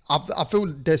 I feel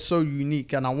they're so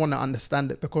unique, and I want to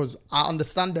understand it because I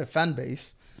understand their fan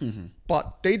base,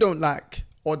 but they don't like,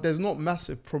 or there's not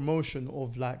massive promotion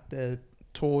of like their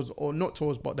tours, or not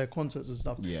tours, but their concerts and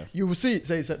stuff. Yeah. You will see it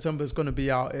say September is going to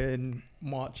be out in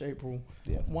March, April,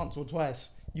 Yeah. once or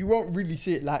twice. You won't really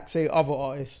see it like, say, other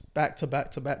artists back to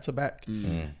back to back to back.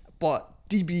 But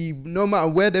DB, no matter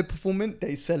where they're performing,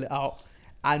 they sell it out.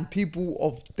 And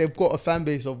they've got a fan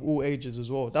base of all ages as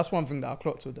well. That's one thing that I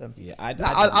clocked with them. Yeah,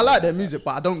 I like their music,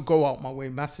 but I don't go out my way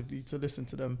massively to listen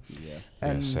to them. Yeah.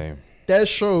 And Same. their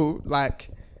show, like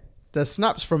the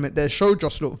snaps from it, their show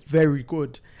just look very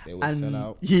good. They always sell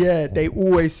out. Yeah, they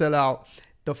always sell out.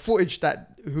 The footage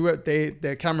that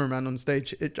their cameraman on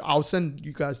stage, I'll send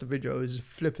you guys the video, is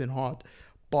flipping hard.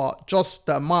 But just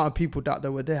the amount of people that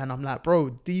were there, and I'm like,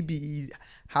 bro, DBE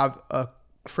have a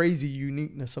crazy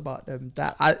uniqueness about them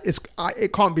that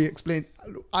it can't be explained.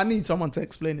 I need someone to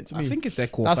explain it to me. I think it's their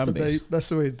core That's fan the base.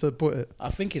 best way to put it. I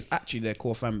think it's actually their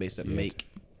core fan base that make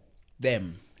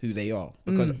them who they are.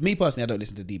 Because me personally, I don't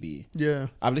listen to DBE. Yeah.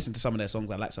 I've listened to some of their songs.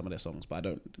 I like some of their songs, but I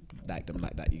don't like them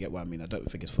like that. You get what I mean? I don't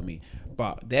think it's for me.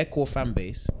 But their core fan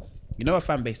base, you know, a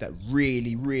fan base that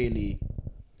really, really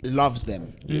loves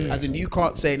them. As in, you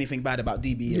can't say anything bad about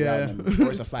DBE around them, or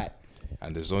it's a fight.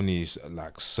 And there's only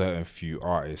like certain few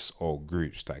artists or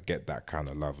groups that get that kind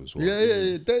of love as well.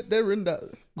 Yeah. They're in that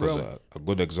Because realm. a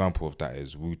good example of that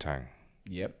is Wu-Tang.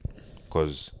 Yep.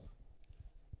 Because,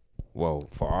 well,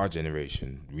 for our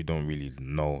generation, we don't really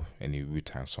know any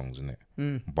Wu-Tang songs in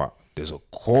it. But there's a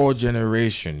core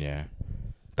generation,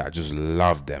 that just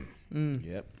love them.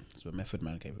 Yep. That's where Method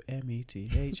Man came from.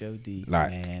 METHOD.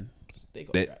 Like, man.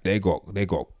 They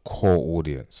got core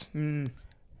audience.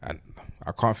 And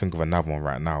I can't think of another one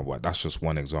right now, but that's just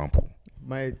one example.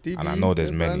 My DB, And I know there's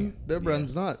their many. Their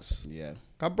brand's nuts. Yeah.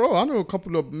 Bro, I know a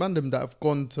couple of mandem that have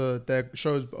gone to their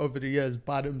shows over the years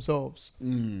by themselves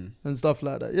and stuff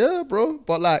like that. Yeah, bro.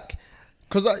 But like,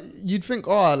 because you'd think,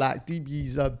 like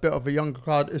DB's a bit of a younger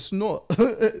crowd. It's not.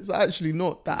 It's actually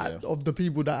not that of the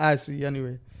people that I see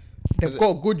anyway. They've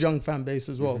got a good young fan base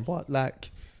as well, but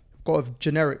like, got a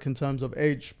generic in terms of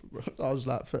age. I was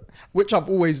like, which I've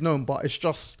always known, but it's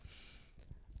just,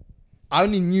 I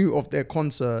only knew of their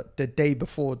concert the day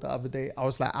before the other day. I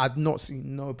was like, I've not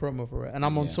seen no promo for it, and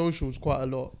I'm on socials quite a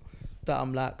lot. That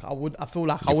I'm like, I feel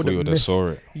like I would have missed. Saw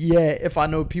it. Yeah, if I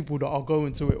know people that are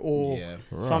going to it or Yeah.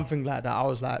 something like that. I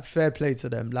was like, fair play to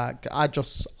them. Like, I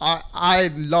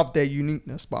love their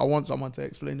uniqueness, but I want someone to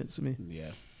explain it to me.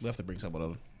 Yeah. We have to bring someone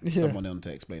on. Yeah. Someone on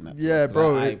to explain that. To Yeah, us, 'cause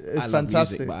bro, I it's love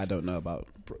fantastic. Music, but I don't know about.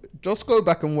 Just go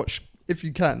back and watch, if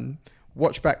you can,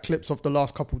 watch back clips of the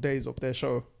last couple of days of their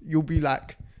show. You'll be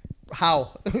like,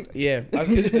 how? Yeah.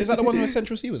 Is that the one where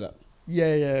Central C was at?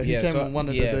 Yeah. He came on one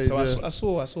of the days. So yeah.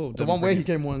 I saw The one where he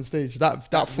came on stage.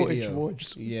 That footage video.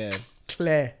 was Yeah.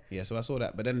 clear. Yeah, so I saw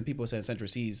that, but then people saying Central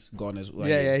C's gone as well.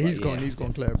 Yeah, but he's gone. He's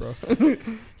gone clear, bro.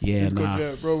 Yeah, He's gone nah.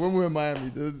 clear, bro. When we were in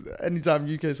Miami, anytime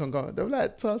UK song come, they were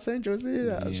like, St. Josie.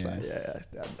 I was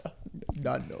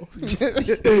like, no.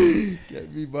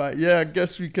 Get me, but yeah, I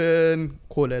guess we can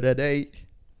call it a day.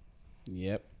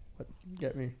 Yep.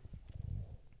 Get me.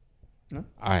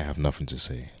 I have nothing to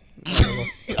say. I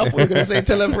thought you were gonna say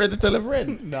tell a friend to tell a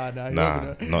friend. Nah, you're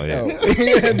not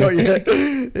yet. not yet.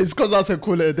 It's because I said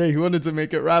call it a day. He wanted to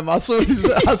make it rhyme. I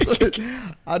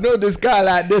know this guy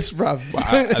like this, bruv. But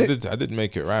I did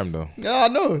make it rhyme though. Yeah, I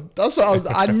know. That's what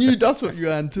I knew that's what you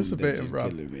were anticipating, Just bruv.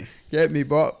 killing me. Get me,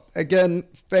 but again,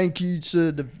 thank you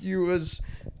to the viewers,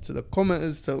 to the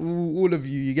commenters, to all of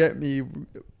you. You get me.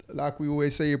 Like we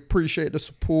always say, appreciate the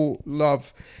support,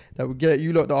 love that we get.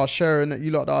 You lot that are sharing it, you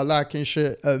lot that are liking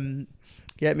shit.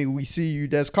 Get me, we see you.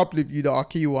 There's a couple of you that are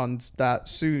key ones that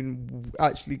soon will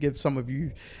actually give some of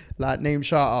you like name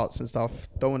shout outs and stuff.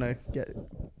 Don't want to get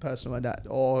personal like that,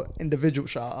 or individual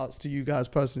shout outs to you guys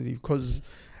personally, because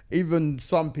even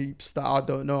some peeps that I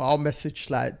don't know, I'll message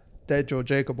like Dejo or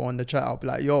Jacob on the chat. I'll be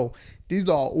like, yo, these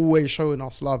lot are always showing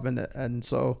us love in it, and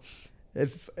so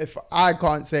if I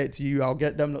can't say it to you, I'll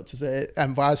get them not to say it,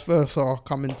 and vice versa,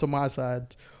 coming to my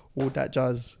side, all that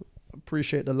jazz.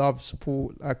 Appreciate the love,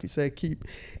 support. Like we say, keep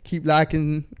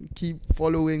liking, keep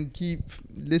following, keep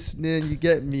listening. You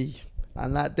get me.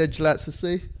 And like Dej likes to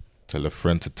say, Tell a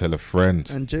friend to tell a friend.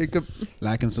 and Jacob,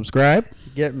 Like and subscribe.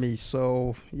 get me.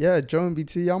 So yeah, Joe and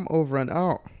BT, I'm over and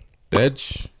out.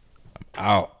 Dej, I'm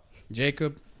out.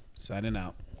 Jacob, signing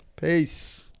out.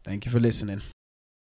 Peace. Thank you for listening.